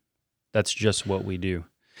salvation. That's just what we do.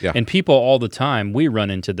 Yeah. And people all the time, we run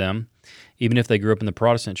into them, even if they grew up in the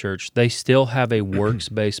Protestant church, they still have a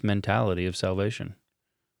works-based mentality of salvation.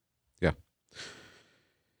 Yeah.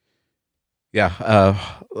 Yeah.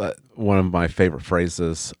 One of my favorite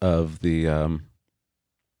phrases of the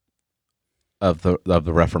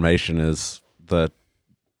Reformation is the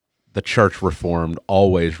the church reformed,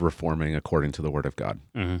 always reforming according to the Word of God.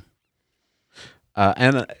 Mm-hmm.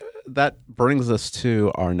 And that brings us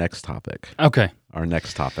to our next topic. Okay. Our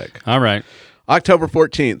next topic. All right. October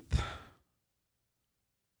 14th.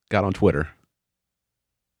 Got on Twitter.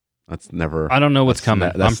 That's never. I don't know what's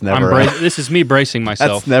coming. That's never. This is me bracing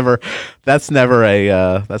myself. That's never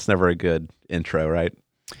a good intro, right?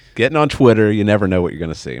 Getting on Twitter, you never know what you're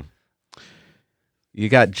going to see. You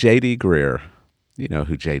got J.D. Greear. You know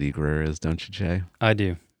who J.D. Greear is, don't you, Jay? I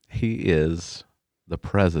do. He is the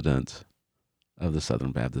president of the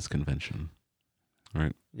Southern Baptist Convention.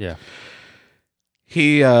 Right? Yeah.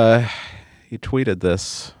 He tweeted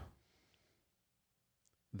this.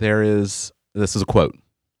 This is a quote.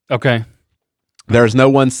 Okay. There is no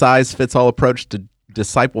one-size-fits-all approach to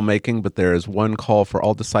disciple making, but there is one call for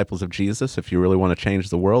all disciples of Jesus. If you really want to change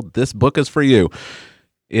the world, this book is for you.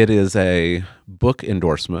 It is a book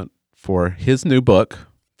endorsement for his new book.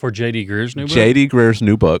 For J.D. Greer's new book? J.D. Greer's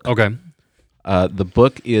new book. Okay. The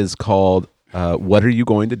book is called What Are You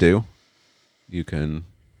Going to Do? You can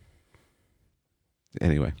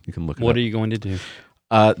look it up. What are you going to do?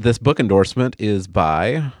 This book endorsement is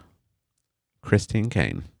by Christine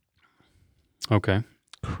Caine. Okay.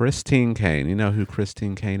 Christine Caine. You know who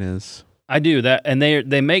Christine Caine is? I do that, and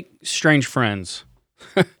they make strange friends.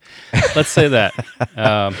 Let's say that.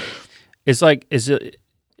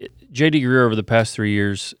 J.D. Greear over the past 3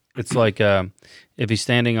 years? It's like if he's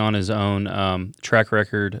standing on his own track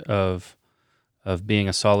record of being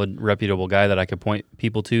a solid, reputable guy that I could point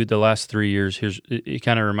people to. The last 3 years, it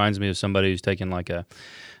kind of reminds me of somebody who's taken like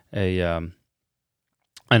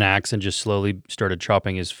an axe and just slowly started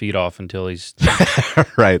chopping his feet off until he's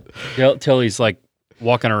right. Till he's like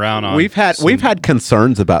walking around on. We've had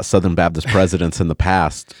concerns about Southern Baptist presidents in the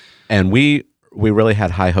past, and we really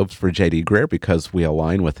had high hopes for J.D. Greear because we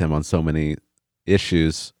align with him on so many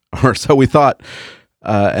issues, or so we thought,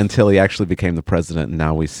 until he actually became the president. And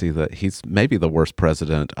now we see that he's maybe the worst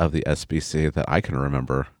president of the SBC that I can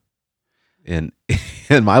remember in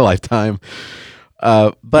my lifetime.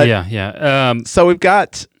 But yeah. So we've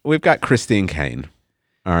got Christine Caine,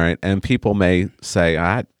 all right, and people may say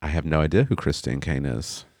I have no idea who Christine Caine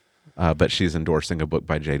is, but she's endorsing a book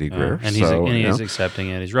by J.D. Greear, and he's accepting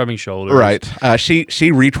it. He's rubbing shoulders, right? She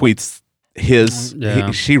retweets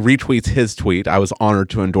she retweets his tweet. I was honored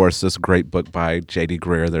to endorse this great book by J.D.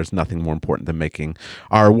 Greear. There's nothing more important than making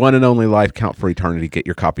our one and only life count for eternity. Get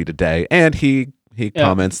your copy today. And he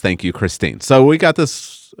comments, "Thank you, Christine." So we got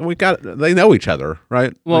this. They know each other,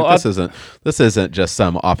 right? Well, like this isn't just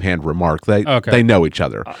some offhand remark. They know each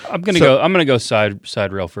other. I'm gonna go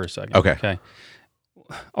side rail for a second. Okay.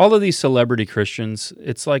 All of these celebrity Christians,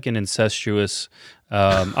 it's like an incestuous.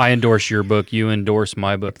 I endorse your book, you endorse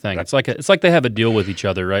my book thing. It's like they have a deal with each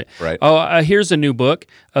other, right? Right. Oh, here's a new book.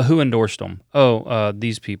 Who endorsed them? Oh,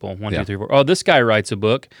 these people. 1, 2, 3, 4. Oh, this guy writes a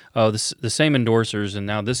book. Oh, the same endorsers, and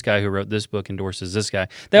now this guy who wrote this book endorses this guy.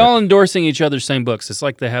 They're all endorsing each other's same books. It's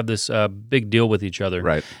like they have this big deal with each other,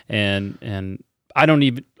 right? And I don't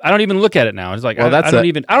even look at it now. It's like I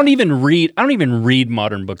don't even read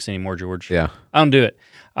modern books anymore, George. Yeah, I don't do it.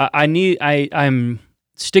 I'm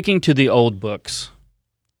sticking to the old books.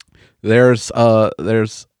 There's a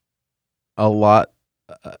lot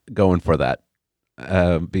going for that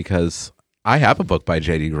because I have a book by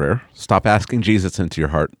J.D. Greear. Stop Asking Jesus Into Your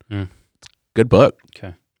Heart. Good book.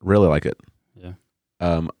 Okay, really like it. Yeah.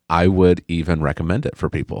 I would even recommend it for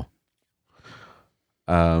people.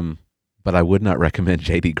 But I would not recommend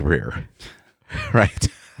J.D. Greear. Right.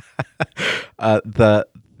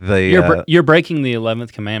 You're breaking the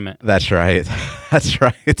 11th commandment. That's right. That's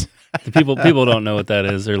right. The people don't know what that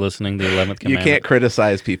is. They're listening to the 11th commandment. You can't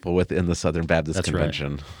criticize people within the Southern Baptist That's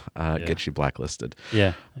Convention. Right. Gets you blacklisted.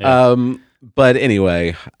 Yeah. But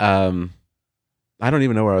anyway, I don't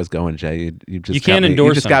even know where I was going, Jay. You just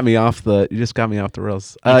got me off the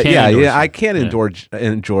rails. I can't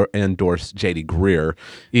endorse J.D. Greear,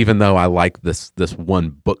 even though I like this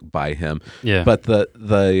one book by him. Yeah. But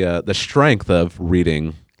the strength of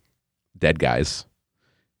reading dead guys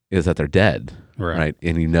is that they're dead, right?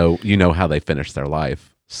 And you know how they finish their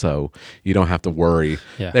life, so you don't have to worry.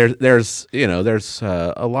 Yeah. There's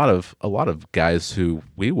a lot of guys who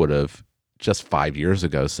we would have just 5 years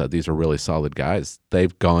ago said these are really solid guys.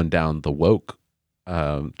 They've gone down the woke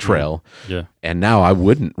trail, and now I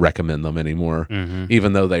wouldn't recommend them anymore,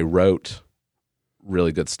 even though they wrote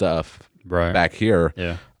really good stuff back here.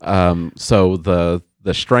 Yeah. So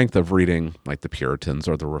the strength of reading like the Puritans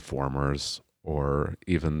or the Reformers or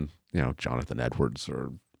even Jonathan Edwards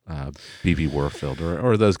or B.B. Warfield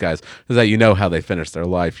or those guys, is that you know how they finish their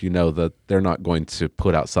life. You know that they're not going to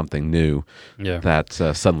put out something new that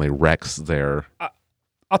suddenly wrecks their.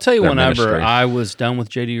 I'll tell you, whenever ministry. I was done with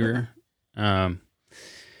J.D. Greear,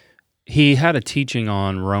 he had a teaching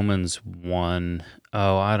on Romans 1.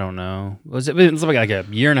 Oh, I don't know. It was like a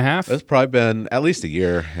year and a half? It's probably been at least a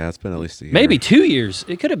year. Yeah, it's been at least a year. Maybe 2 years.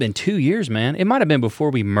 It could have been 2 years, man. It might have been before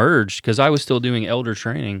we merged because I was still doing elder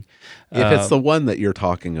training. If it's the one that you're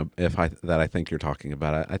talking, I think you're talking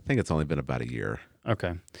about, I think it's only been about a year.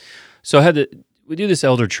 Okay, so we do this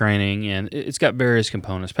elder training, and it's got various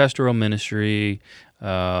components: pastoral ministry,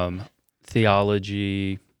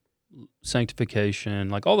 theology, sanctification,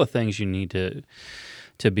 like all the things you need to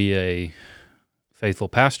be a faithful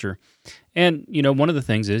pastor. And one of the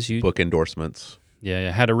things is book endorsements. Yeah,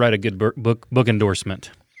 I had to write a good book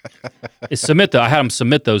endorsement. I had them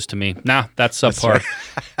submit those to me. Nah, that's subpar. Right.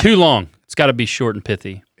 Too long. It's got to be short and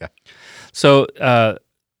pithy. Yeah. So,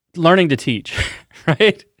 learning to teach,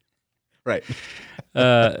 right? Right.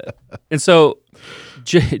 And so,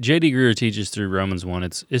 J.D. Greear teaches through Romans 1.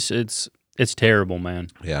 It's terrible, man.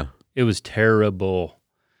 Yeah. It was terrible.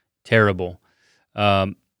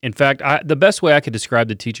 In fact, the best way I could describe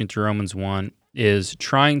the teaching through Romans 1 is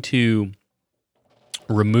trying to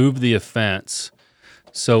remove the offense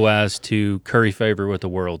so as to curry favor with the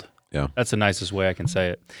world. Yeah. That's the nicest way I can say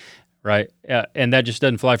it, right? And that just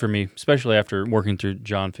doesn't fly for me, especially after working through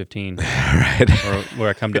John 15, right? Where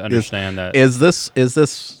I come to understand that. Is this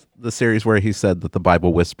the series where he said that the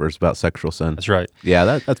Bible whispers about sexual sin? That's right.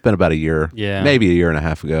 Yeah, that's been about a year. Yeah, maybe a year and a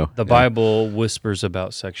half ago. The Bible whispers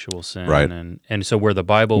about sexual sin, right? And so where the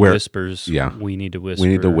Bible whispers, we need to whisper. We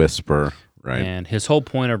need to whisper, right? And his whole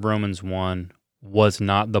point of Romans 1 was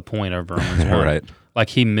not the point of Romans 1. Right. Like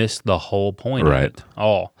he missed the whole point of it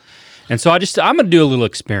all. And so I'm going to do a little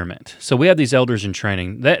experiment. So we have these elders in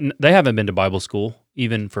training. They haven't been to Bible school,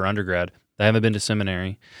 even for undergrad. They haven't been to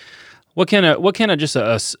seminary. What can just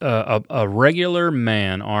a regular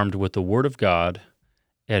man armed with the Word of God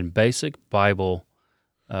and basic Bible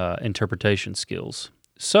interpretation skills?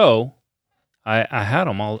 So I had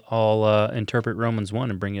them all interpret Romans 1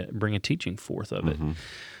 and bring a teaching forth of it. Mm-hmm.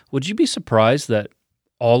 Would you be surprised that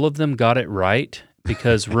all of them got it right?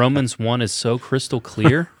 Because Romans 1 is so crystal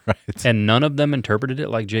clear, right. And none of them interpreted it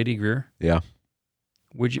like J.D. Greear? Yeah.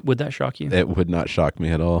 Would that shock you? It would not shock me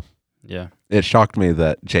at all. Yeah. It shocked me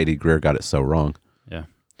that J.D. Greear got it so wrong. Yeah.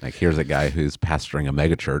 Like, here's a guy who's pastoring a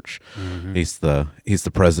megachurch. Mm-hmm. He's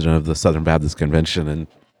the president of the Southern Baptist Convention,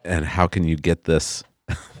 and how can you get this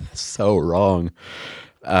so wrong?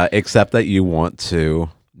 Except that you want to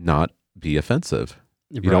not be offensive.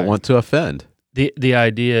 You don't want to offend. The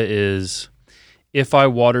idea is, if I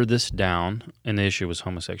water this down, and the issue was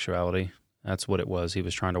homosexuality, that's what it was. He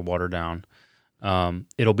was trying to water down.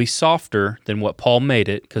 It'll be softer than what Paul made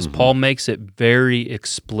it, because mm-hmm. Paul makes it very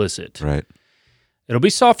explicit. Right. It'll be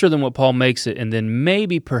softer than what Paul makes it, and then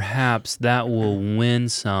maybe perhaps that will win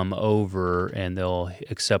some over, and they'll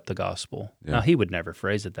accept the gospel. Yeah. Now, he would never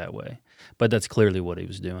phrase it that way, but that's clearly what he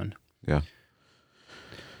was doing. Yeah.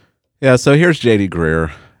 Yeah, so here's J.D.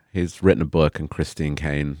 Greear. He's written a book, and Christine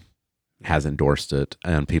Caine has endorsed it,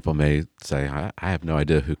 and people may say, I have no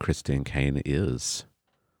idea who Christine Caine is.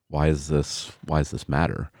 Why does this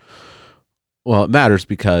matter? Well, it matters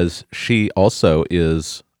because she also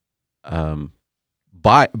is,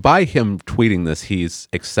 by him tweeting this, he's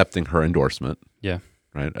accepting her endorsement,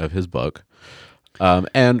 right, of his book.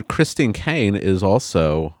 And Christine Caine is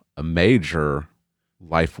also a major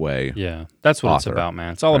Lifeway. Yeah, that's what author. It's about,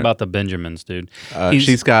 man. It's all about the Benjamins, dude.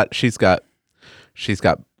 She's got.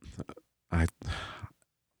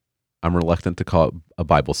 I'm reluctant to call it a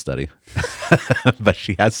Bible study, but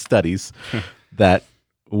she has studies that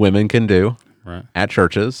women can do at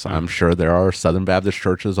churches. Right. I'm sure there are Southern Baptist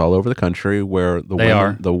churches all over the country where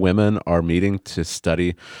the women are meeting to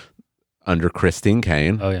study under Christine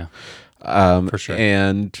Caine. Oh yeah, for sure.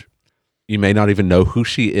 And you may not even know who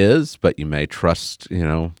she is, but you may trust,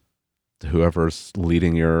 whoever's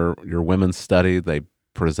leading your women's study. They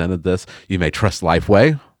presented this. You may trust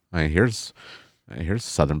Lifeway. I mean, here's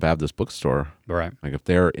Southern Baptist Bookstore. Right. Like if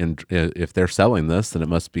they're selling this, then it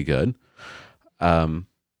must be good.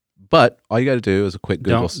 But all you got to do is a quick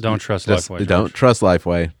Google. Don't trust Lifeway. Don't trust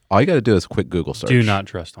Lifeway. All you got to do is a quick Google search. Do not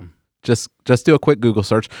trust them. Just do a quick Google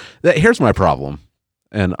search. Here's my problem,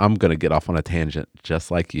 and I'm going to get off on a tangent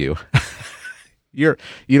just like you. You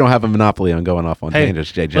don't have a monopoly on going off on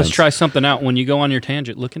tangents, Jay Jones. Let's try something out. When you go on your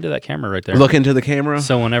tangent, look into that camera right there. Look into the camera.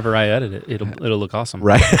 So whenever I edit it, it'll look awesome.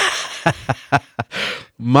 Right.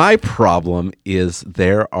 My problem is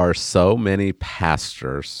there are so many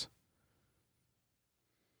pastors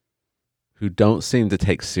who don't seem to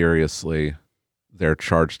take seriously their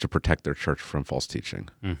charge to protect their church from false teaching.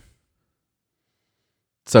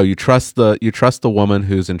 So you trust the woman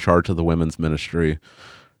who's in charge of the women's ministry.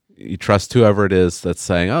 You trust whoever it is that's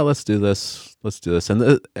saying, "Oh, let's do this,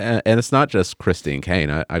 and it's not just Christine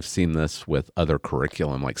Caine. I've seen this with other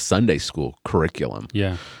curriculum, like Sunday school curriculum.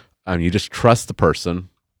 Yeah, you just trust the person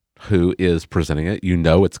who is presenting it. You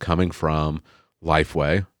know it's coming from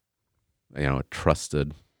Lifeway, a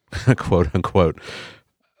trusted quote unquote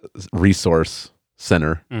resource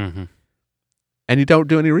center, and you don't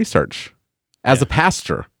do any research. As a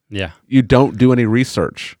pastor, you don't do any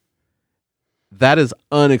research. That is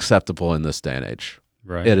unacceptable in this day and age.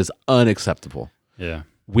 Right. It is unacceptable. Yeah.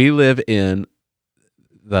 We live in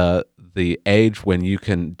the age when you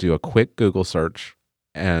can do a quick Google search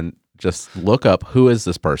and just look up who is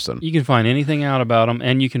this person. You can find anything out about them,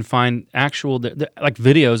 and you can find actual like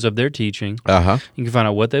videos of their teaching. You can find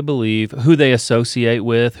out what they believe, who they associate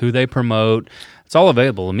with, who they promote. It's all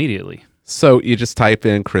available immediately. So you just type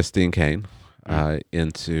in Christine Caine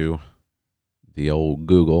into the old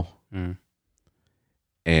Google.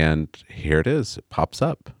 And here it is. It pops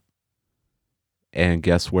up. And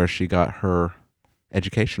guess where she got her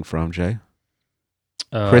education from, Jay?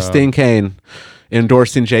 Christine Caine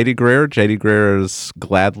endorsing J.D. Greear. J.D. Greear is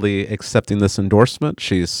gladly accepting this endorsement.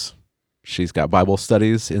 She's got Bible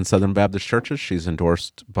studies in Southern Baptist churches. She's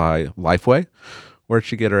endorsed by Lifeway. Where'd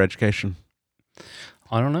she get her education?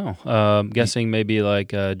 I don't know. Guessing maybe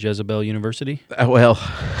like Jezebel University? Well,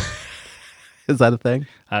 is that a thing?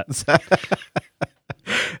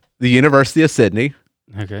 The University of Sydney.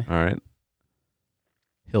 Okay. All right.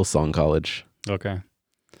 Hillsong College. Okay.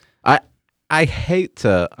 I hate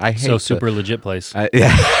to. Super legit place.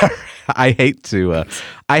 I hate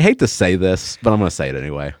to say this, but I'm going to say it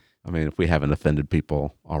anyway. I mean, if we haven't offended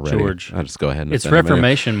people already, George, I'll just go ahead and it's offend them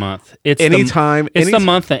Reformation Month. It's the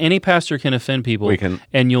month that any pastor can offend people,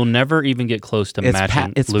 and you'll never even get close to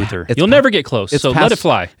matching Luther. You'll never get close, so let it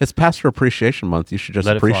fly. It's Pastor Appreciation Month. You should just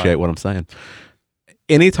appreciate what I'm saying.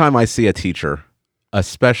 Anytime I see a teacher,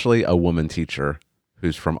 especially a woman teacher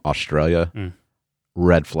who's from Australia,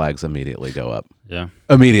 red flags immediately go up. Yeah.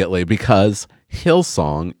 Immediately, because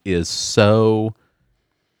Hillsong is so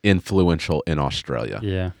influential in Australia.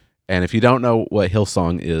 Yeah. And if you don't know what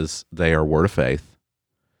Hillsong is, they are Word of Faith,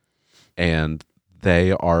 and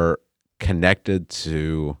they are connected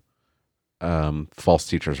to false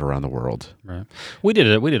teachers around the world. Right. We did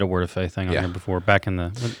a Word of Faith thing on here before. Back in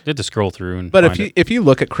we did to scroll through and. But if you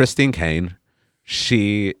look at Christine Caine,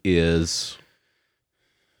 she is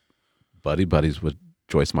buddies with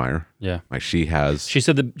Joyce Meyer. Yeah. Like she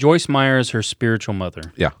said that Joyce Meyer is her spiritual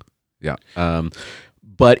mother. Yeah. Yeah.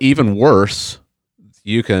 But even worse,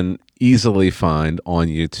 you can easily find on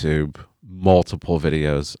YouTube multiple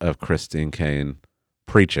videos of Christine Caine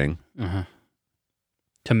preaching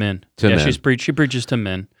to men. Men. She preaches to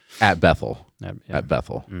men at Bethel. At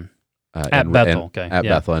Bethel.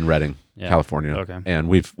 Bethel in Redding, California. Okay. And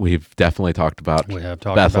we've definitely talked about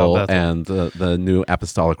Bethel and the New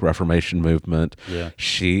Apostolic Reformation movement. Yeah.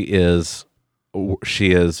 She is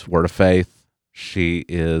Word of Faith. She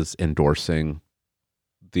is endorsing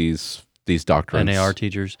these doctrines. NAR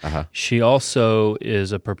teachers. She also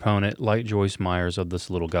is a proponent, like Joyce Myers, of this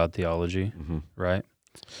little God theology, right?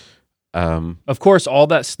 Of course, all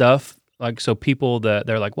that stuff, like, so people that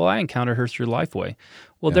they're like, well, I encountered her through Lifeway.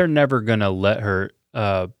 Well, they're never going to let her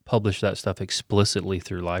publish that stuff explicitly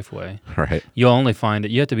through Lifeway. Right. You'll only find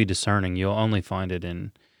it, you have to be discerning. You'll only find it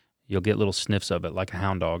you'll get little sniffs of it like a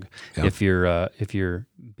hound dog if you're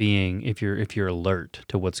alert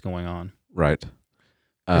to what's going on. Right.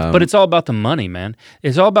 But it's all about the money, man.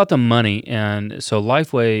 It's all about the money, and so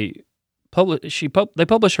Lifeway they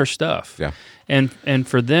publish her stuff. Yeah. And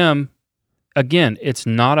for them, again, it's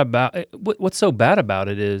not about what's so bad about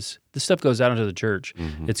it is this stuff goes out into the church.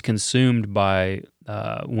 It's consumed by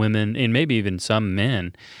women and maybe even some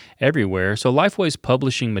men everywhere. So Lifeway's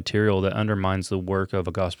publishing material that undermines the work of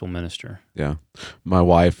a gospel minister. Yeah. My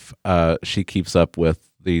wife, she keeps up with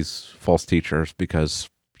these false teachers because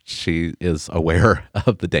she is aware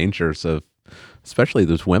of the dangers of especially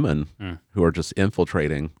those women who are just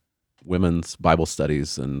infiltrating women's Bible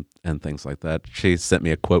studies and things like that. She sent me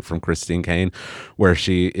a quote from Christine Caine where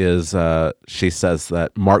she says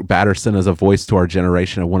that Mark Batterson is a voice to our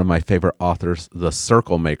generation, and one of my favorite authors, the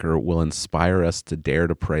Circle Maker, will inspire us to dare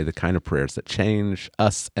to pray the kind of prayers that change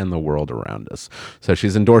us and the world around us. So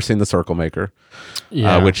she's endorsing the Circle Maker,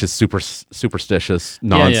 which is superstitious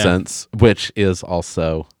nonsense, which is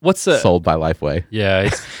also sold by Lifeway. Yeah.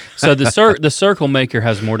 So the Circle Maker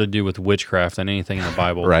has more to do with witchcraft than anything in the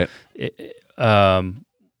Bible. Right.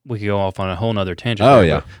 When we could go off on a whole nother tangent. Oh, there,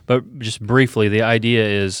 yeah. But just briefly, the idea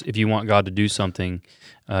is if you want God to do something,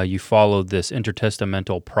 you follow this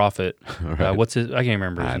intertestamental prophet. Right. What's his? I can't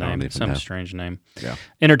remember his I don't name. even Some know. strange name. Yeah.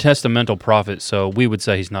 Intertestamental prophet. So we would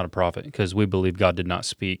say he's not a prophet because we believe God did not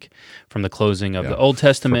speak from the closing of the Old For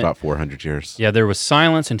Testament. about 400 years. Yeah, there was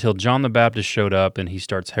silence until John the Baptist showed up and he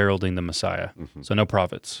starts heralding the Messiah. So no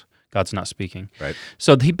prophets. God's not speaking. Right.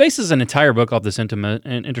 So he bases an entire book off this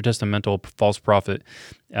intertestamental false prophet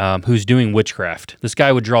who's doing witchcraft. This guy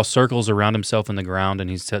would draw circles around himself in the ground, and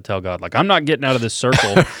he'd tell God, like, I'm not getting out of this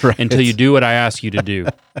circle Right. until you do what I ask you to do.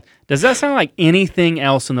 Does that sound like anything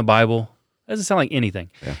else in the Bible? Doesn't sound like anything,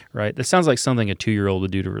 right? That sounds like something a 2-year-old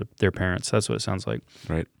would do to their parents. That's what it sounds like.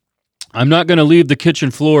 Right. I'm not going to leave the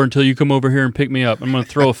kitchen floor until you come over here and pick me up. I'm going to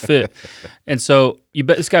throw a fit. And so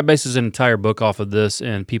this guy bases an entire book off of this,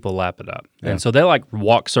 and people lap it up. Yeah. And so they like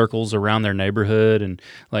walk circles around their neighborhood and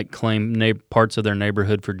like claim parts of their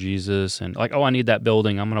neighborhood for Jesus, and like, oh, I need that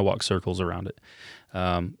building. I'm going to walk circles around it.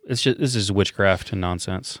 This is witchcraft and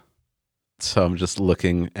nonsense. So I'm just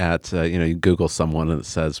looking at, you Google someone and it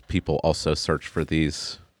says people also search for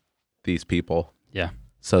these people. Yeah.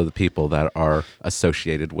 So the people that are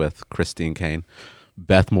associated with Christine Caine,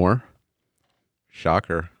 Beth Moore,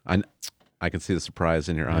 shocker. I can see the surprise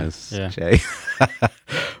in your eyes, Jay.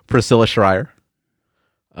 Priscilla Schreier,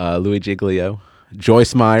 Louis Giglio,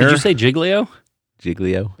 Joyce Meyer. Did you say Giglio?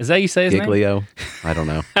 Giglio. Is that how you say his name? Giglio. I don't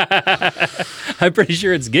know. I'm pretty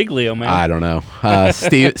sure it's Giglio, man. I don't know.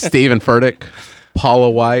 Stephen Furtick,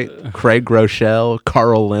 Paula White, Craig Rochelle,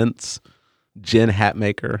 Carl Lentz, Jen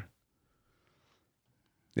Hatmaker.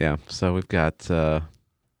 Yeah, so we've got the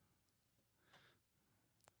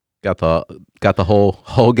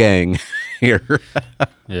whole gang here.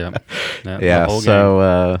 Yeah. Yeah.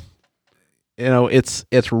 So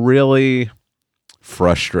it's really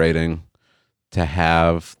frustrating to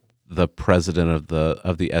have the president of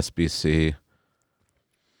the SBC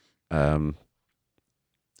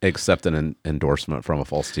accept an endorsement from a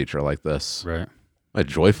false teacher like this, right?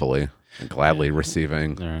 Joyfully and gladly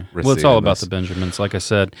receiving. Well, it's all about the Benjamins. Like I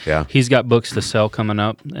said, he's got books to sell coming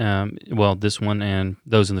up. Well, this one and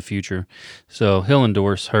those in the future. So he'll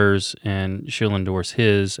endorse hers, and she'll endorse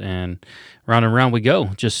his, and round and round we go.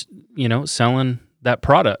 Just selling that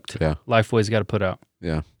product. Yeah, Lifeway's got to put out.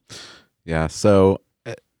 Yeah. So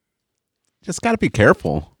just got to be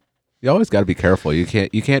careful. You always got to be careful. You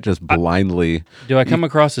can't just blindly. Do I come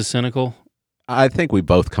across as cynical? I think we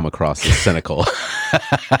both come across as cynical.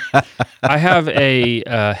 I have a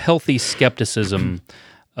healthy skepticism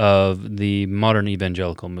of the modern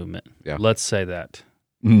evangelical movement. Yeah. Let's say that.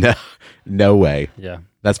 No way. Yeah.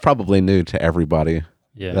 That's probably new to everybody.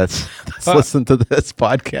 Yeah. That's listen to this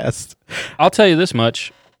podcast. I'll tell you this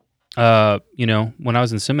much. When I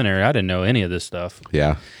was in seminary, I didn't know any of this stuff.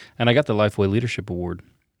 Yeah. And I got the Lifeway Leadership Award.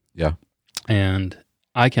 Yeah. And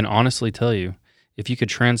I can honestly tell you, if you could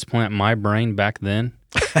transplant my brain back then,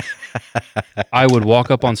 I would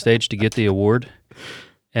walk up on stage to get the award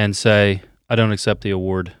and say, I don't accept the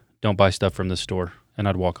award. Don't buy stuff from this store. And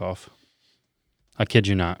I'd walk off. I kid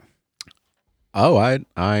you not. Oh, I'd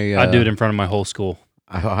do it in front of my whole school.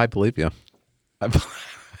 I believe you. I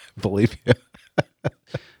believe you.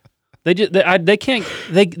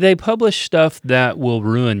 They publish stuff that will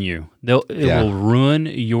ruin you. It will ruin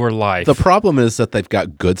your life. The problem is that they've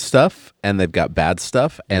got good stuff and they've got bad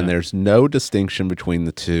stuff, and there's no distinction between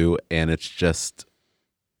the two, and it's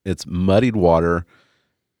muddied water,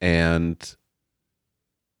 and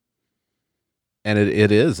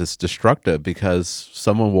it's destructive because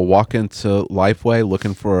someone will walk into Lifeway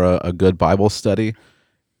looking for a good Bible study,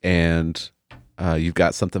 and you've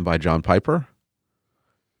got something by John Piper.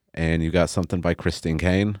 And you got something by Christine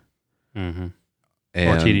Caine, or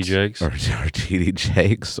T.D. Jakes, or T.D.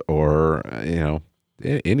 Jakes, or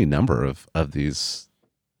any number of these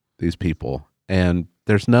people, and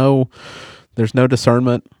there's no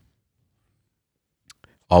discernment.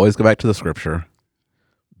 Always go back to the Scripture.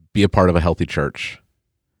 Be a part of a healthy church,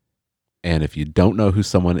 and if you don't know who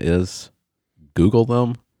someone is, Google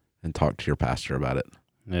them and talk to your pastor about it.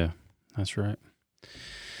 Yeah, that's right.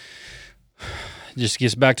 Just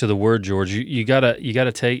gets back to the word, George. You gotta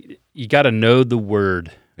know the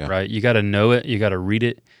word, right? You gotta know it. You gotta read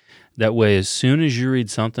it. That way, as soon as you read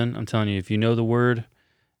something, I'm telling you, if you know the word,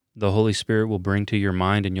 the Holy Spirit will bring to your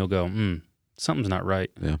mind, and you'll go, something's not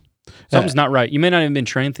right. Yeah, something's not right. You may not have been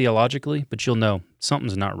trained theologically, but you'll know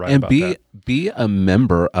something's not right. And about be a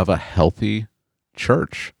member of a healthy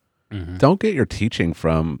church. Mm-hmm. Don't get your teaching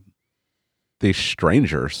from these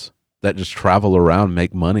strangers that just travel around,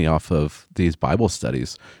 make money off of these Bible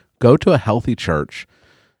studies. Go to a healthy church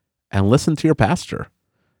and listen to your pastor.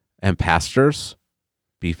 And pastors,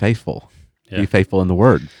 be faithful. Yeah. Be faithful in the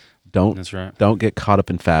word. That's right. Don't get caught up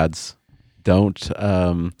in fads. Don't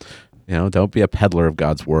don't be a peddler of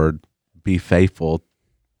God's word. Be faithful.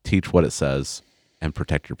 Teach what it says, and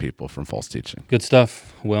protect your people from false teaching. Good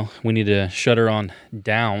stuff. Well, we need to shut her on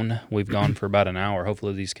down. We've gone for about an hour.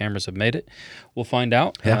 Hopefully these cameras have made it. We'll find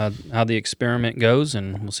out how the experiment goes,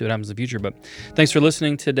 and we'll see what happens in the future. But thanks for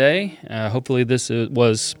listening today. Hopefully this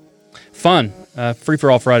was fun. Free for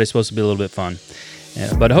All Friday is supposed to be a little bit fun.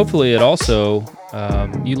 But hopefully it also,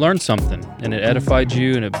 you learned something, and it edified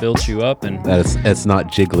you, and it built you up. And it's not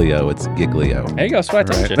Jiglio, it's Giglio. There you go, so I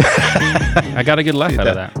told you. I got a good laugh out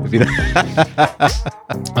of that.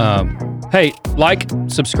 Hey, like,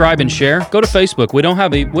 subscribe, and share. Go to Facebook. We don't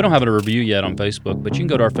have a review yet on Facebook, but you can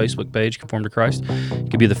go to our Facebook page, Conform to Christ. You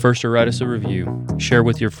can be the first to write us a review. Share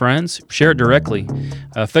with your friends. Share it directly.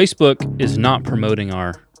 Facebook is not promoting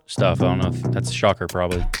our stuff. I don't know if that's a shocker,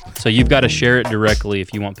 probably. So you've got to share it directly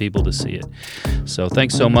if you want people to see it. So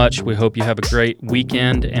thanks so much. We hope you have a great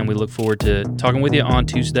weekend, and we look forward to talking with you on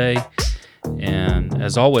Tuesday. And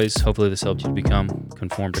as always, hopefully this helped you to become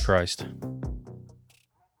conformed to Christ.